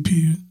 Who's the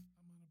VP?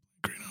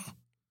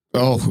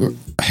 Oh,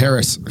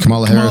 Harris,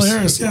 Kamala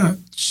Harris. Yeah,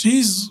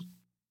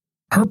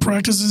 her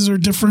practices are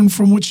different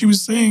from what she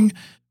was saying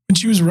when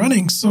she was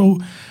running. So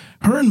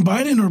her and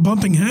Biden are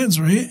bumping heads,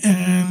 right?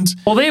 And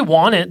well, they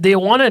want it. They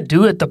want to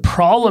do it. The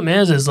problem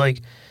is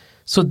like,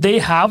 so they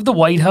have the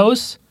White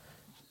House,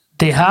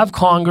 they have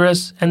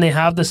Congress, and they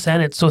have the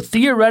Senate. So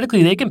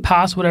theoretically, they can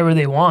pass whatever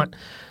they want.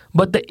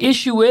 But the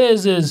issue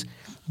is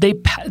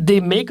they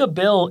make a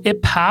bill,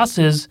 it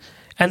passes,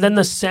 and then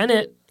the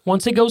Senate,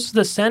 once it goes to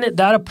the Senate,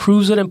 that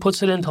approves it and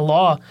puts it into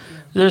law.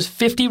 There's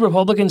 50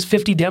 Republicans,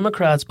 50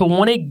 Democrats. But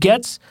when it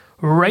gets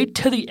right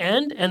to the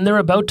end and they're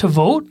about to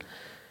vote,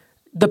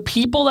 the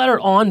people that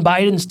are on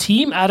Biden's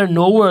team, out of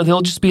nowhere,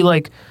 they'll just be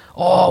like,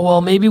 oh,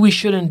 well, maybe we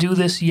shouldn't do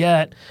this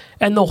yet.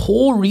 And the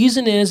whole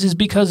reason is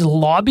because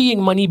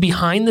lobbying money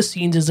behind the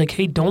scenes is like,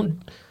 hey,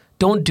 don't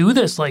do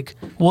this. Like,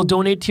 we'll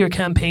donate to your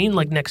campaign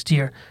like next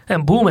year.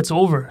 And boom, it's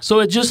over. So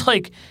it's just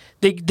like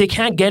they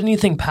can't get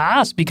anything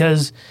passed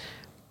because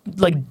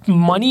like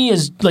money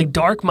is like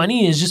dark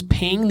money is just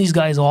paying these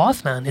guys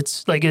off, man.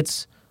 It's like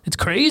it's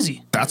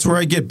crazy. That's where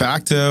I get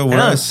back to what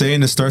I was saying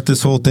to start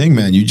this whole thing,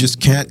 man. You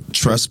just can't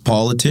trust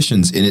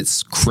politicians. And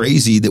it's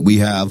crazy that we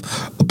have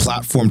a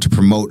platform to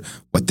promote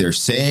what they're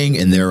saying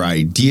and their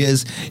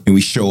ideas. And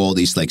we show all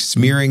these like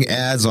smearing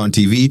ads on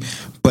TV,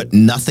 but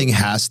nothing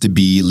has to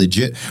be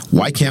legit.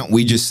 Why can't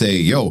we just say,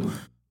 yo,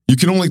 you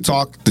can only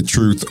talk the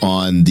truth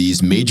on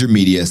these major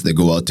medias that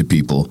go out to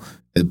people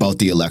about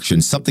the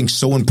election, something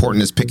so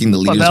important as picking the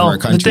leaders of our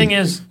country. The thing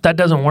is, that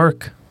doesn't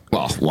work.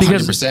 Well,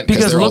 100%,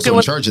 because they're also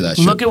in charge of that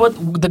shit. Look at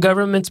what the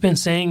government's been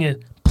saying is,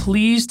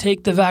 please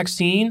take the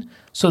vaccine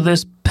so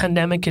this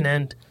pandemic can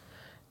end.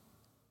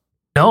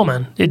 No,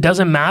 man, it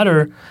doesn't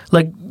matter.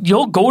 Like,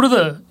 you'll go to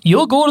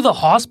the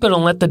hospital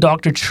and let the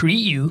doctor treat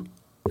you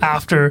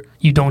after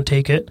you don't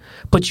take it,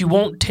 but you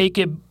won't take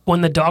it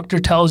when the doctor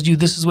tells you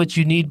this is what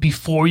you need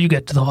before you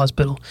get to the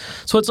hospital.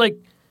 So it's like,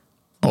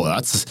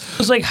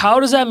 it's like, how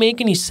does that make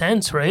any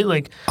sense, right?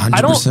 Like, 100%. I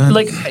don't,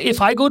 like,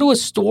 if I go to a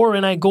store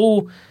and I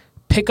go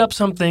pick up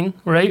something,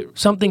 right,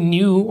 something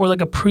new, or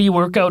like a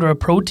pre-workout or a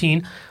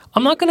protein,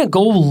 I'm not going to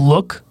go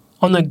look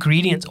on the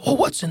ingredients. Oh,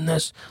 what's in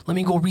this? Let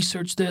me go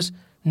research this.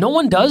 No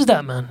one does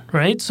that, man,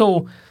 right?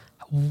 So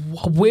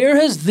where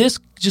has this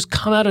just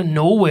come out of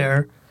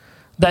nowhere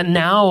that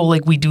now,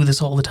 like, we do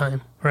this all the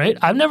time, right?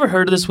 I've never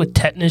heard of this with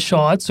tetanus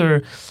shots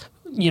or,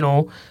 you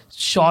know,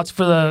 shots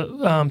for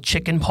the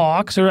chicken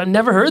pox, or I've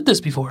never heard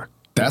this before.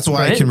 That's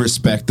why I can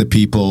respect the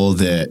people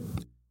that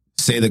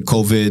say that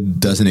COVID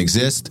doesn't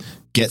exist,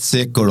 get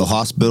sick, go to the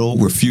hospital,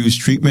 refuse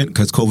treatment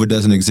because COVID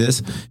doesn't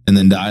exist, and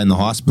then die in the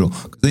hospital.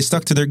 They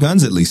stuck to their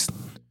guns at least,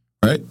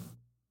 right?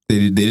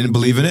 They didn't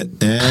believe in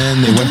it,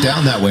 and they went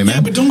down that way, man.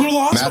 Yeah, but don't go to the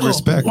hospital. Mad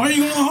respect. Why are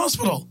you going to the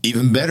hospital?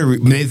 Even better,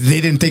 they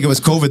didn't think it was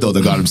COVID, though,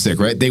 that got them sick,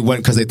 right? They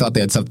went because they thought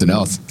they had something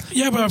else.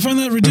 Yeah, but I find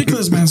that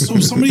ridiculous, man. So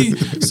somebody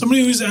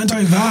who's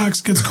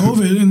anti-vax gets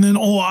COVID, and then,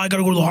 I got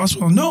to go to the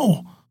hospital.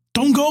 No,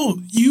 don't go.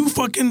 You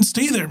fucking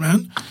stay there,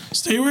 man.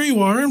 Stay where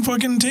you are and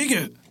fucking take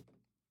it.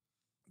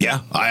 Yeah,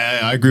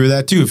 I agree with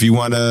that, too. If you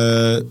want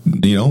to,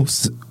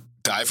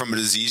 die from a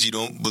disease you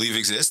don't believe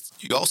exists,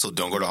 you also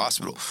don't go to the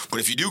hospital.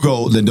 But if you do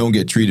go, then don't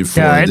get treated for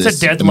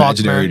this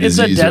imaginary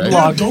disease. It's a deadlock.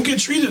 Right? Yeah, don't get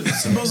treated.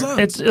 Simple as that.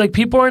 It's like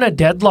people are in a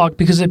deadlock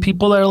because of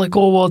people that are like,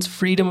 it's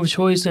freedom of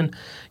choice. And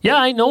yeah,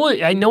 I know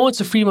it. I know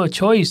it's a freedom of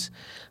choice.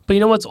 But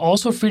you know what's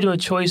also freedom of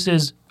choice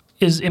is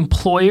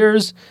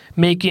employers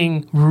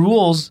making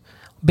rules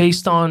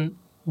based on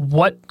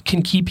what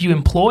can keep you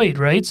employed,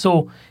 right?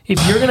 So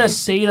if you're going to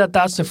say that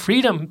that's a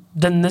freedom,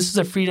 then this is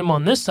a freedom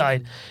on this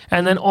side.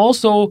 And then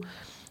also,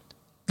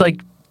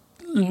 like,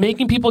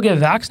 making people get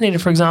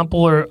vaccinated, for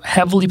example, or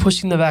heavily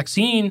pushing the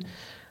vaccine.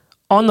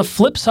 On the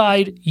flip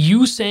side,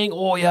 you saying,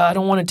 I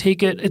don't want to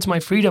take it, it's my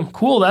freedom.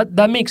 Cool,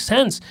 that makes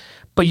sense.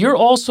 But you're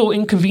also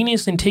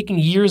inconveniencing taking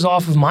years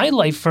off of my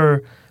life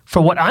for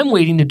for what I'm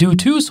waiting to do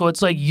too. So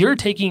it's like you're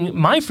taking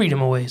my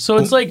freedom away. So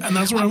it's like, and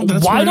that's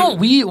why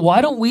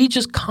don't we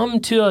just come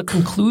to a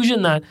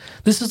conclusion that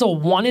this is a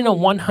 1 in a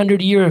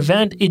 100 year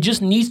event? It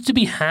just needs to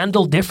be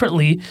handled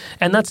differently,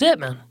 and that's it,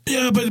 man.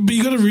 Yeah, but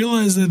you got to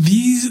realize that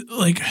these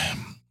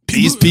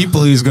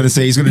people, he's going to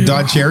say he's going to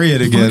Dodge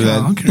Chariot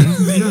again. Okay.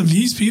 Yeah,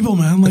 these people,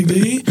 man, like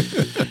the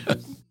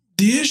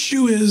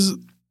issue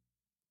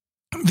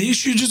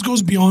just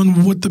goes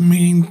beyond what the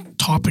main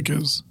topic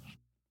is.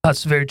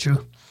 That's very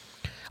true.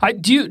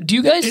 Do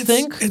you guys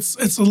think it's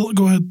a little,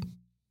 go ahead.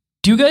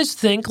 Do you guys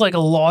think like a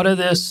lot of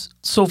this?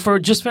 So for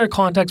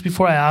context,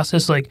 before I ask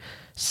this, like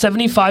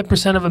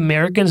 75% of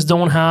Americans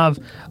don't have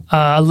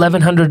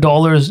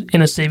 $1,100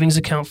 in a savings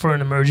account for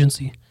an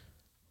emergency.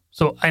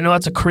 So I know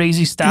that's a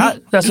crazy stat.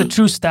 Yeah, that's a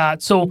true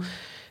stat. So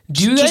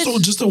do you guys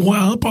just to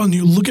wild up on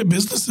you? Look at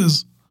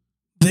businesses.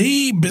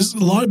 A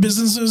lot of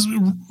businesses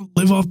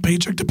live off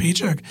paycheck to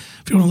paycheck.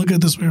 If you want to look at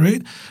it this way,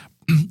 right?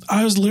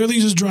 I was literally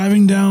just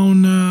driving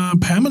down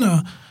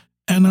Pembina,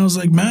 and I was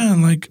like,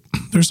 man, like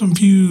there's some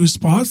few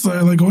spots that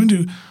I like going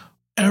to.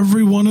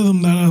 Every one of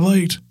them that I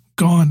liked,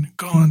 gone.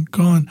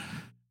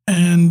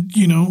 And,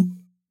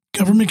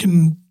 government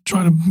can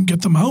try to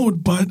get them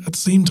out, but at the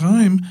same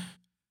time,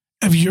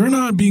 if you're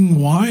not being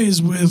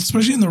wise with,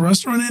 especially in the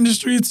restaurant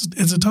industry,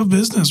 it's a tough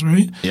business,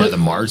 right? Yeah, the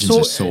margins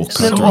are so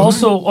cut. And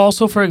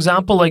also, for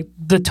example, like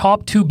the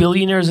top 2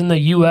 billionaires in the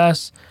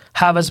U.S.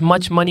 have as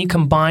much money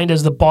combined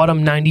as the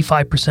bottom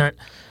 95%.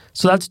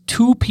 So that's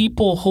 2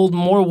 people hold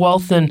more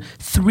wealth than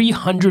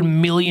 300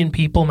 million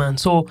people, man.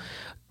 So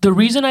the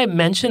reason I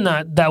mentioned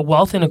that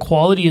wealth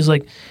inequality is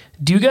like,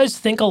 do you guys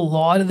think a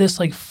lot of this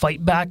like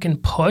fight back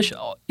and push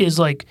is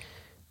like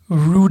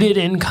rooted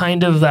in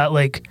kind of that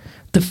like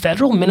the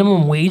federal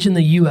minimum wage in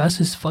the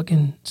U.S. is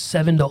fucking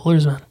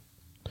 $7, man.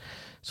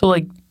 So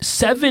like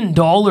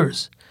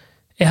 $7,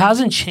 it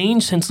hasn't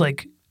changed since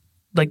like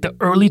the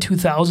early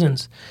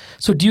 2000s.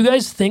 So do you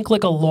guys think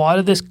like a lot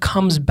of this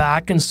comes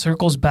back and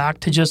circles back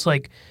to just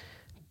like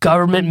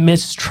government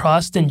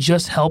mistrust and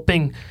just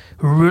helping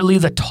really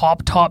the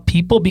top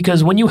people?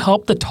 Because when you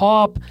help the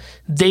top,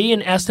 they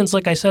in essence,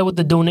 like I said with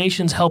the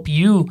donations, help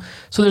you.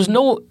 So there's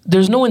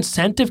no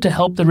incentive to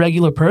help the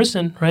regular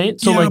person,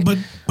 right? So yeah,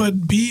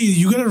 but B,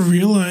 you got to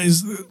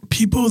realize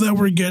people that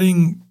were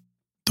getting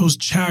those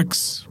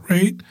checks,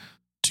 right?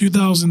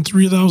 $2,000,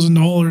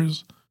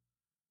 $3,000.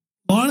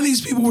 A lot of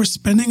these people were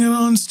spending it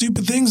on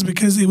stupid things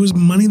because it was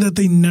money that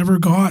they never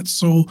got.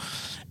 So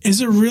is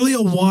it really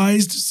a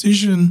wise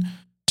decision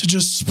to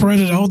just spread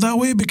it out that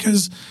way?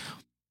 Because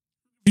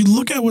if you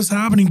look at what's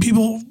happening,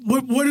 people,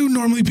 what do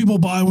normally people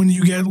buy when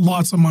you get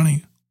lots of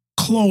money?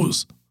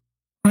 Clothes,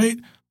 right?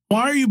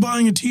 Why are you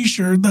buying a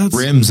t-shirt that's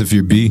rims if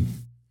you're B?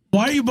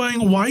 Why are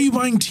you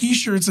buying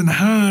t-shirts and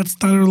hats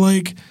that are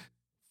like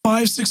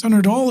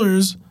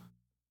 $500-$600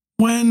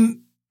 when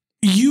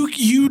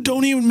you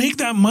don't even make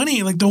that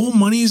money? Like the whole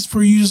money is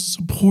for you to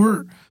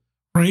support,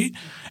 right?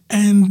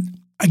 And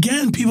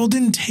again, people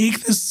didn't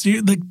take this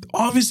serious. Like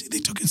obviously they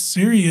took it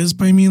serious,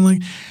 but I mean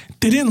like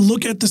they didn't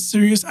look at the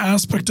serious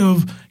aspect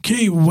of,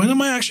 okay, when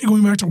am I actually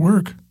going back to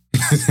work?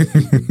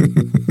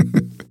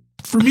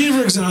 For me,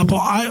 for example,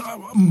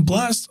 I'm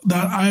blessed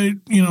that I,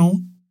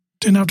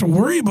 didn't have to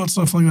worry about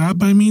stuff like that.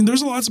 But I mean,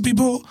 there's lots of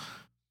people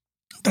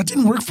that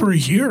didn't work for a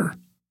year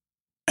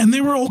and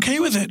they were okay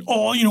with it.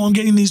 Oh, I'm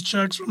getting these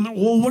checks from them.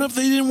 Well, what if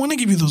they didn't want to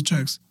give you those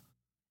checks?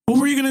 What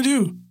were you going to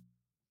do?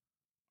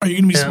 Are you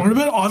going to be smart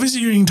about it?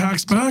 Obviously, you're getting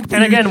taxed back.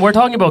 And again, we're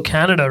talking about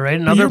Canada, right?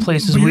 In other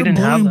places, we didn't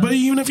have that. But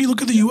even if you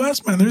look at the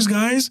U.S., man, there's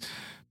guys,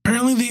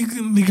 apparently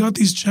they got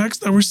these checks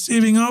that were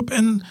saving up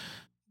and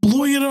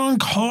blowing it on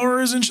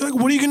cars and shit. Like,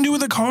 what are you going to do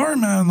with a car,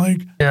 man?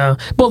 Like, yeah.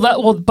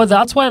 But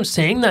that's why I'm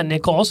saying that,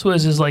 Nick, also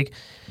is like,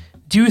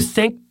 do you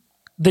think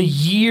the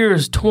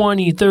years,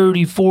 20,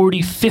 30,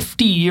 40,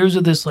 50 years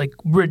of this like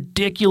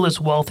ridiculous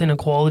wealth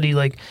inequality,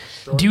 like,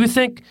 sure. Do you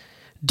think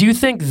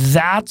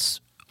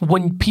that's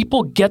when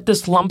people get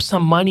this lump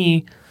sum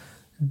money,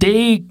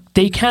 they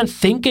can't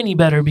think any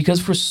better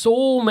because for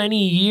so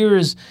many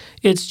years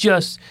it's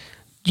just,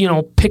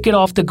 pick it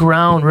off the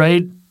ground,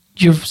 right?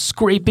 You're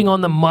scraping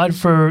on the mud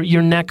for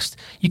your next,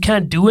 you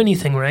can't do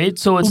anything, right?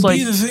 So it's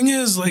like, the thing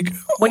is like,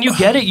 when you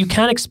get it, you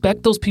can't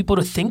expect those people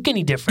to think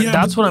any different. Yeah,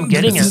 that's what I'm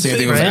getting at. It's the same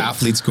thing with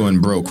athletes going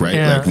broke, right?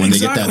 Yeah. Like when they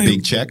get that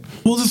big check.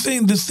 Well, the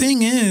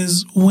thing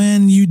is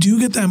when you do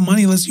get that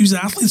money, let's use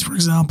athletes, for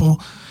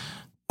example,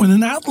 when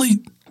an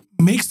athlete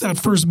makes that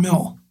first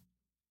mill,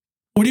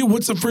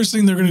 what's the first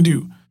thing they're going to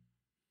do?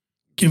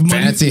 Give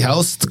money. Fancy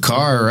house, the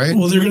car, right?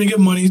 Well, they're going to give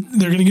money.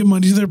 They're going to give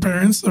money to their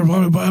parents. They'll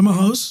probably buy them a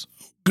house.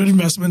 Good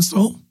investment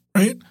still,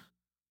 right?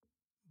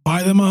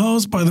 Buy them a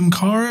house, buy them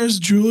cars,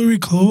 jewelry,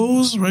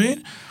 clothes, right?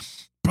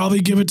 Probably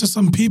give it to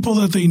some people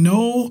that they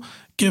know,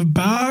 give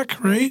back,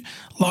 right?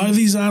 A lot of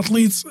these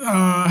athletes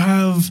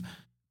have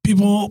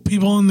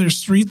people in their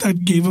street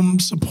that gave them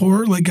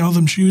support, like got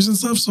them shoes and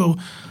stuff. So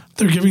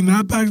they're giving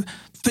that back.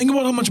 Think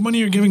about how much money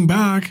you're giving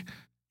back.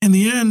 In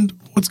the end,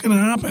 what's going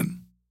to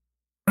happen,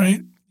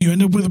 right? You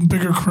end up with a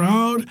bigger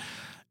crowd.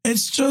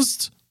 It's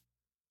just,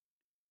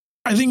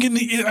 I think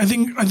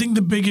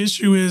the big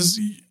issue is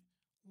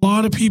a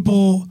lot of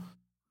people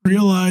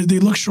realize they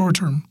look short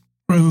term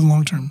rather than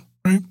long term,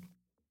 right?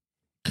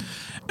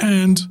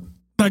 And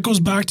that goes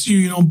back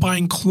to,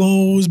 buying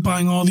clothes,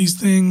 buying all these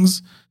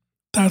things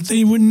that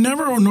they would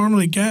never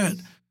normally get.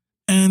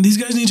 And these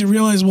guys need to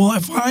realize, well,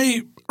 if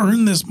I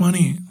earn this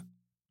money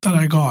that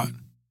I got,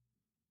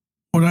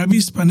 would I be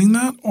spending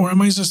that, or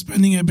am I just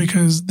spending it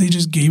because they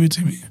just gave it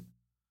to me?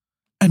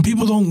 And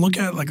people don't look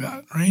at it like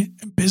that, right?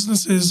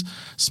 Businesses,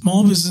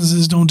 small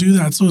businesses don't do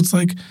that. So it's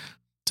like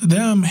to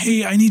them,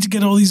 hey, I need to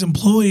get all these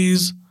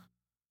employees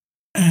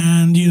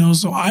and,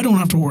 so I don't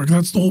have to work.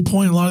 That's the whole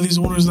point. A lot of these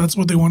owners, that's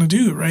what they want to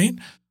do, right?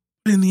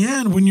 But in the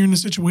end, when you're in a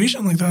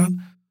situation like that,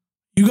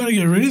 you got to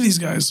get rid of these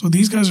guys. So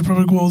these guys are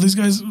probably, well, these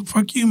guys,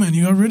 fuck you, man.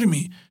 You got rid of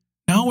me.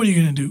 Now what are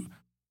you going to do?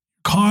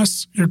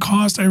 Your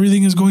cost,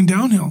 everything is going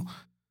downhill.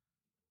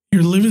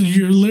 You're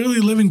literally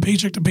living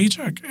paycheck to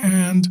paycheck.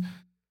 And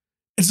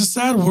it's a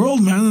sad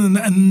world, man.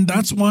 And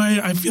that's why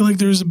I feel like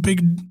there's a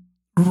big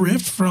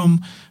rift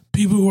from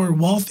people who are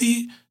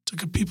wealthy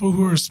to people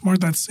who are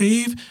smart that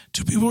save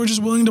to people who are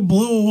just willing to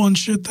blow on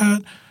shit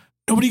that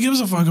nobody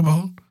gives a fuck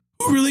about.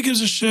 Who really gives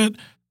a shit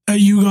that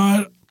you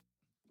got,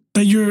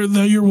 that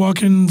you're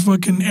walking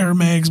fucking Air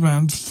Mags,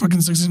 man, fucking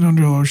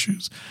 $1,600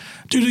 shoes?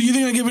 Dude, do you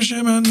think I give a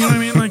shit, man? You know what I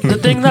mean? Like, the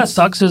thing that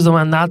sucks is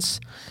when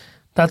that's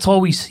all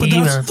we see,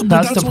 man.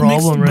 That's the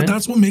problem, right? But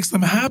that's what makes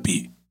them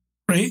happy,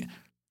 right?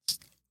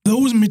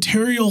 Those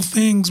material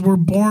things were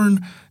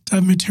born to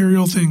have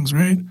material things,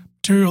 right?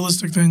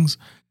 Materialistic things.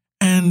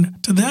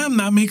 And to them,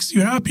 that makes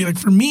you happy. Like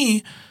for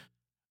me,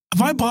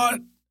 if I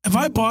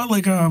bought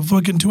like a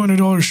fucking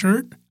 $200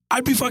 shirt,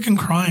 I'd be fucking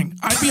crying.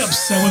 I'd be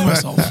upset with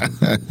myself.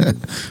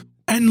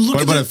 And look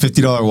what about a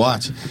 $50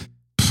 watch?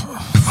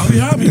 I'll be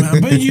happy,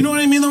 man. But you know what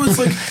I mean, though? It's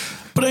like,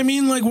 but I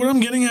mean, like, what I'm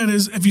getting at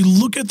is if you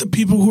look at the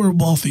people who are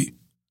wealthy,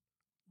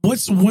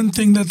 what's one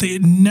thing that they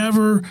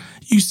never,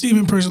 you see him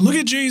in person? Look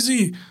at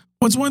Jay-Z.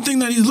 What's one thing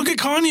that look at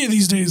Kanye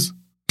these days?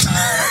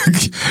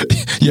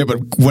 Yeah, but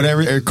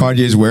whatever Kanye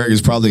is wearing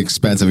is probably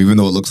expensive, even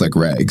though it looks like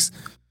rags.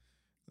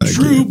 Like,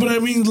 true, but I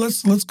mean,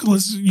 let's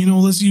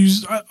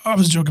use. I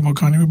was joking about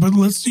Kanye, but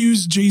let's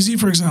use Jay-Z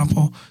for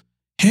example.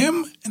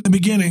 Him in the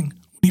beginning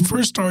when he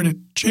first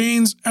started,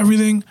 chains,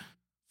 everything,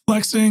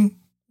 flexing,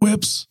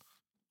 whips,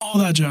 all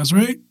that jazz,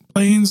 right?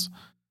 Planes.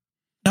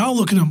 Now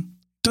look at him.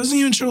 Doesn't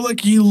even show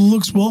like he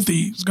looks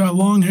wealthy. He's got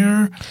long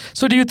hair.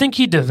 So do you think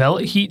he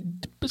developed?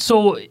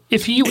 So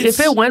if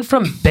it went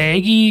from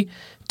baggy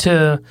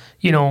to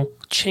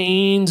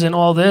chains and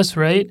all this,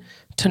 right,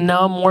 to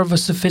now more of a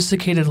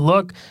sophisticated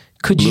look,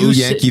 Blue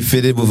Yankee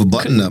fitted with a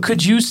button up.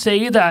 Could you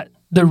say that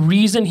the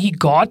reason he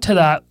got to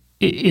that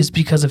is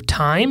because of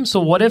time? So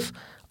what if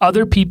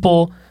other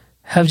people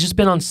have just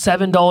been on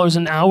 $7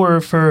 an hour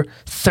for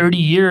 30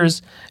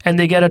 years and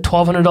they get a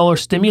 $1,200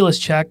 stimulus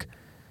check?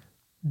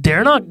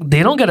 They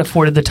don't get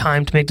afforded the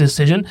time to make the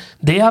decision.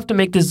 They have to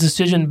make this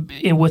decision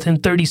within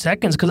 30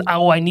 seconds because,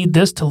 I need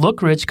this to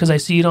look rich because I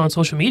see it on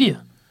social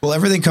media. Well,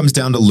 everything comes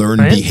down to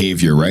learned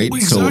behavior, right? Well,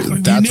 exactly.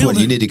 So that's what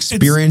you need: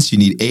 experience, you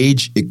need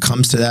age. It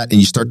comes to that, and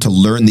you start to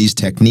learn these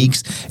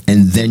techniques,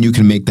 and then you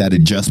can make that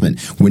adjustment.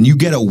 When you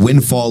get a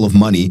windfall of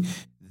money,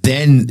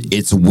 then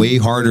it's way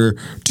harder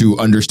to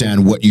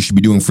understand what you should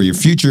be doing for your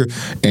future,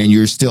 and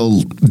you're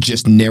still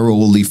just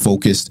narrowly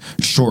focused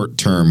short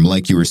term,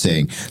 like you were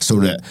saying.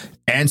 So to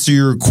answer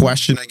your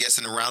question, I guess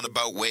in a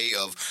roundabout way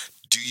of,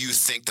 do you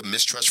think the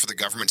mistrust for the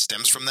government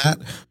stems from that?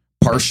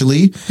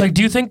 Partially. Like,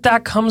 do you think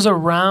that comes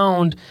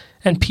around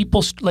and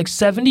people, like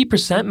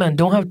 70%, man,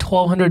 don't have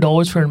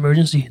 $1,200 for an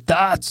emergency?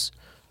 That's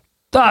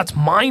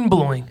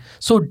mind-blowing.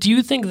 So do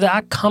you think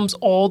that comes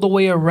all the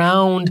way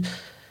around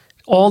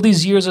all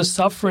these years of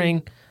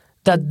suffering,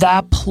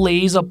 that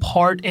plays a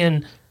part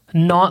in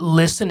not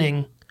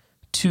listening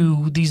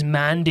to these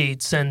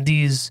mandates and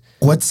these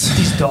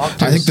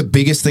doctors? I think the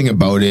biggest thing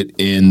about it,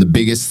 and the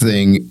biggest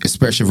thing,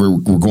 especially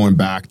if we're going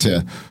back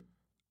to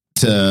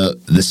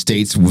the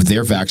States with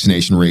their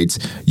vaccination rates,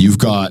 you've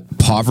got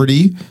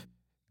poverty,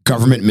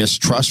 government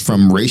mistrust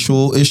from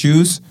racial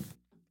issues,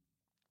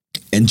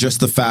 and just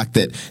the fact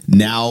that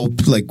now,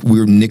 like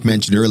Nick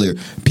mentioned earlier,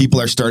 people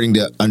are starting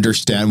to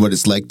understand what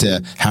it's like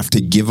to have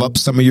to give up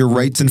some of your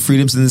rights and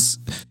freedoms in this,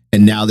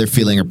 and now they're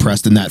feeling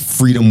oppressed, and that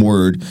freedom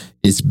word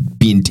is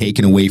being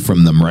taken away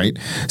from them, right?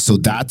 So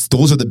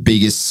those are the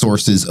biggest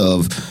sources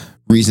of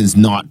reasons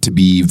not to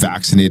be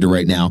vaccinated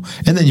right now.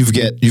 And then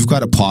you've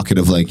got a pocket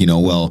of like, I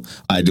want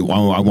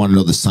to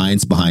know the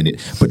science behind it.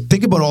 But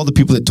think about all the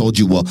people that told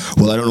you, well,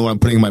 I don't know what I'm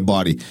putting in my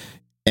body.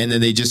 And then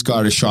they just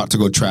got a shot to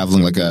go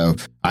traveling, like a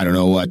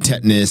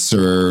tetanus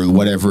or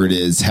whatever it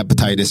is,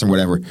 hepatitis or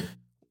whatever.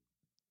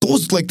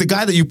 Those, like the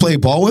guy that you play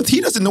ball with, he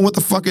doesn't know what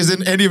the fuck is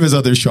in any of his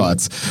other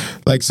shots.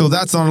 Like, so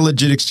that's not a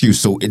legit excuse.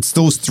 So it's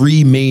those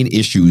three main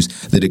issues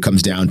that it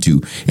comes down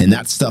to. And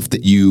that's stuff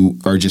that you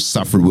are just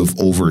suffered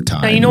with over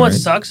time. And you know what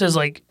sucks is,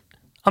 like,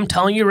 I'm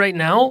telling you right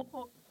now,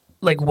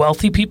 like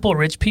wealthy people,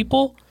 rich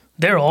people,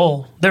 they're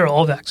all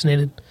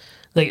vaccinated.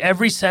 Like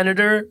every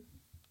senator,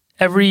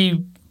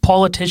 every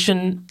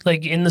politician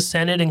like in the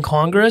Senate and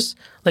Congress,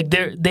 like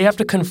they have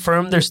to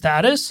confirm their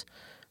status.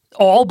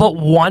 All but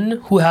one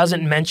who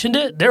hasn't mentioned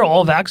it, they're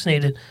all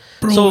vaccinated.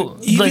 Bro, so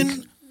even, like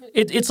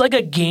it's like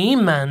a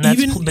game, man. That's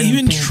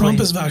even Trump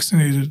played. is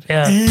vaccinated,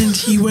 yeah. And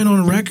he went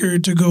on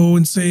record to go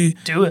and say,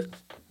 Do it.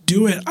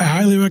 I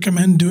highly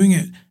recommend doing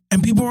it."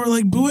 And people were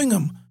like booing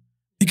him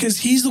because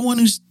he's the one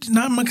who's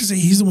not. I'm not gonna say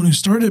he's the one who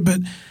started, but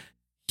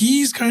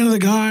he's kind of the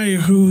guy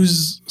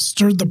who's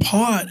stirred the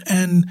pot,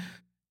 and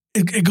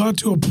it got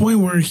to a point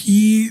where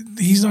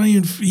he's not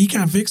even, he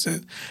can't fix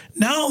it.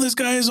 Now this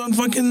guy is on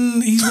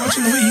fucking, he's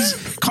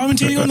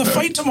commentating on the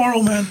fight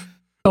tomorrow, man.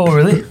 Oh,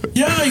 really?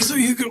 Yeah, That's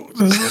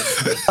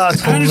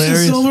Anderson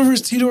hilarious. Silva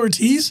versus Tito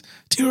Ortiz.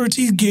 Tito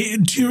Ortiz,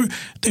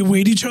 they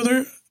weighed each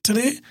other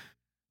today.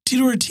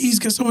 Tito Ortiz,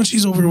 guess how much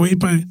he's overweight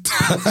by?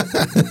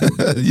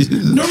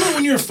 Normally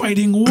when you're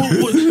fighting,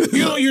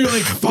 you're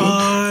like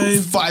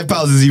 5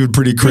 pounds is even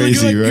pretty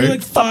crazy, right? You're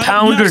like a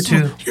pound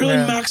maximum, or two. You're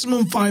like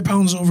maximum 5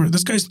 pounds over.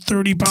 This guy's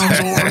 30 pounds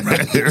over,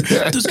 man.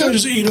 This guy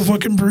just ate a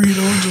fucking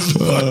burrito and just...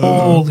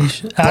 Holy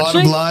shit.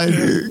 Bottom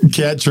line,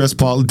 can't trust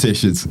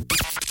politicians.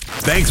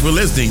 Thanks for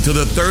listening to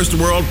the Thirst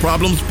World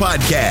Problems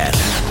Podcast.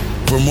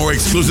 For more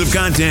exclusive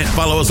content,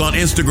 follow us on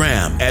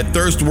Instagram at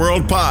Thirst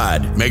World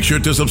Pod. Make sure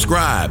to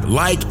subscribe,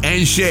 like,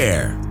 and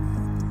share.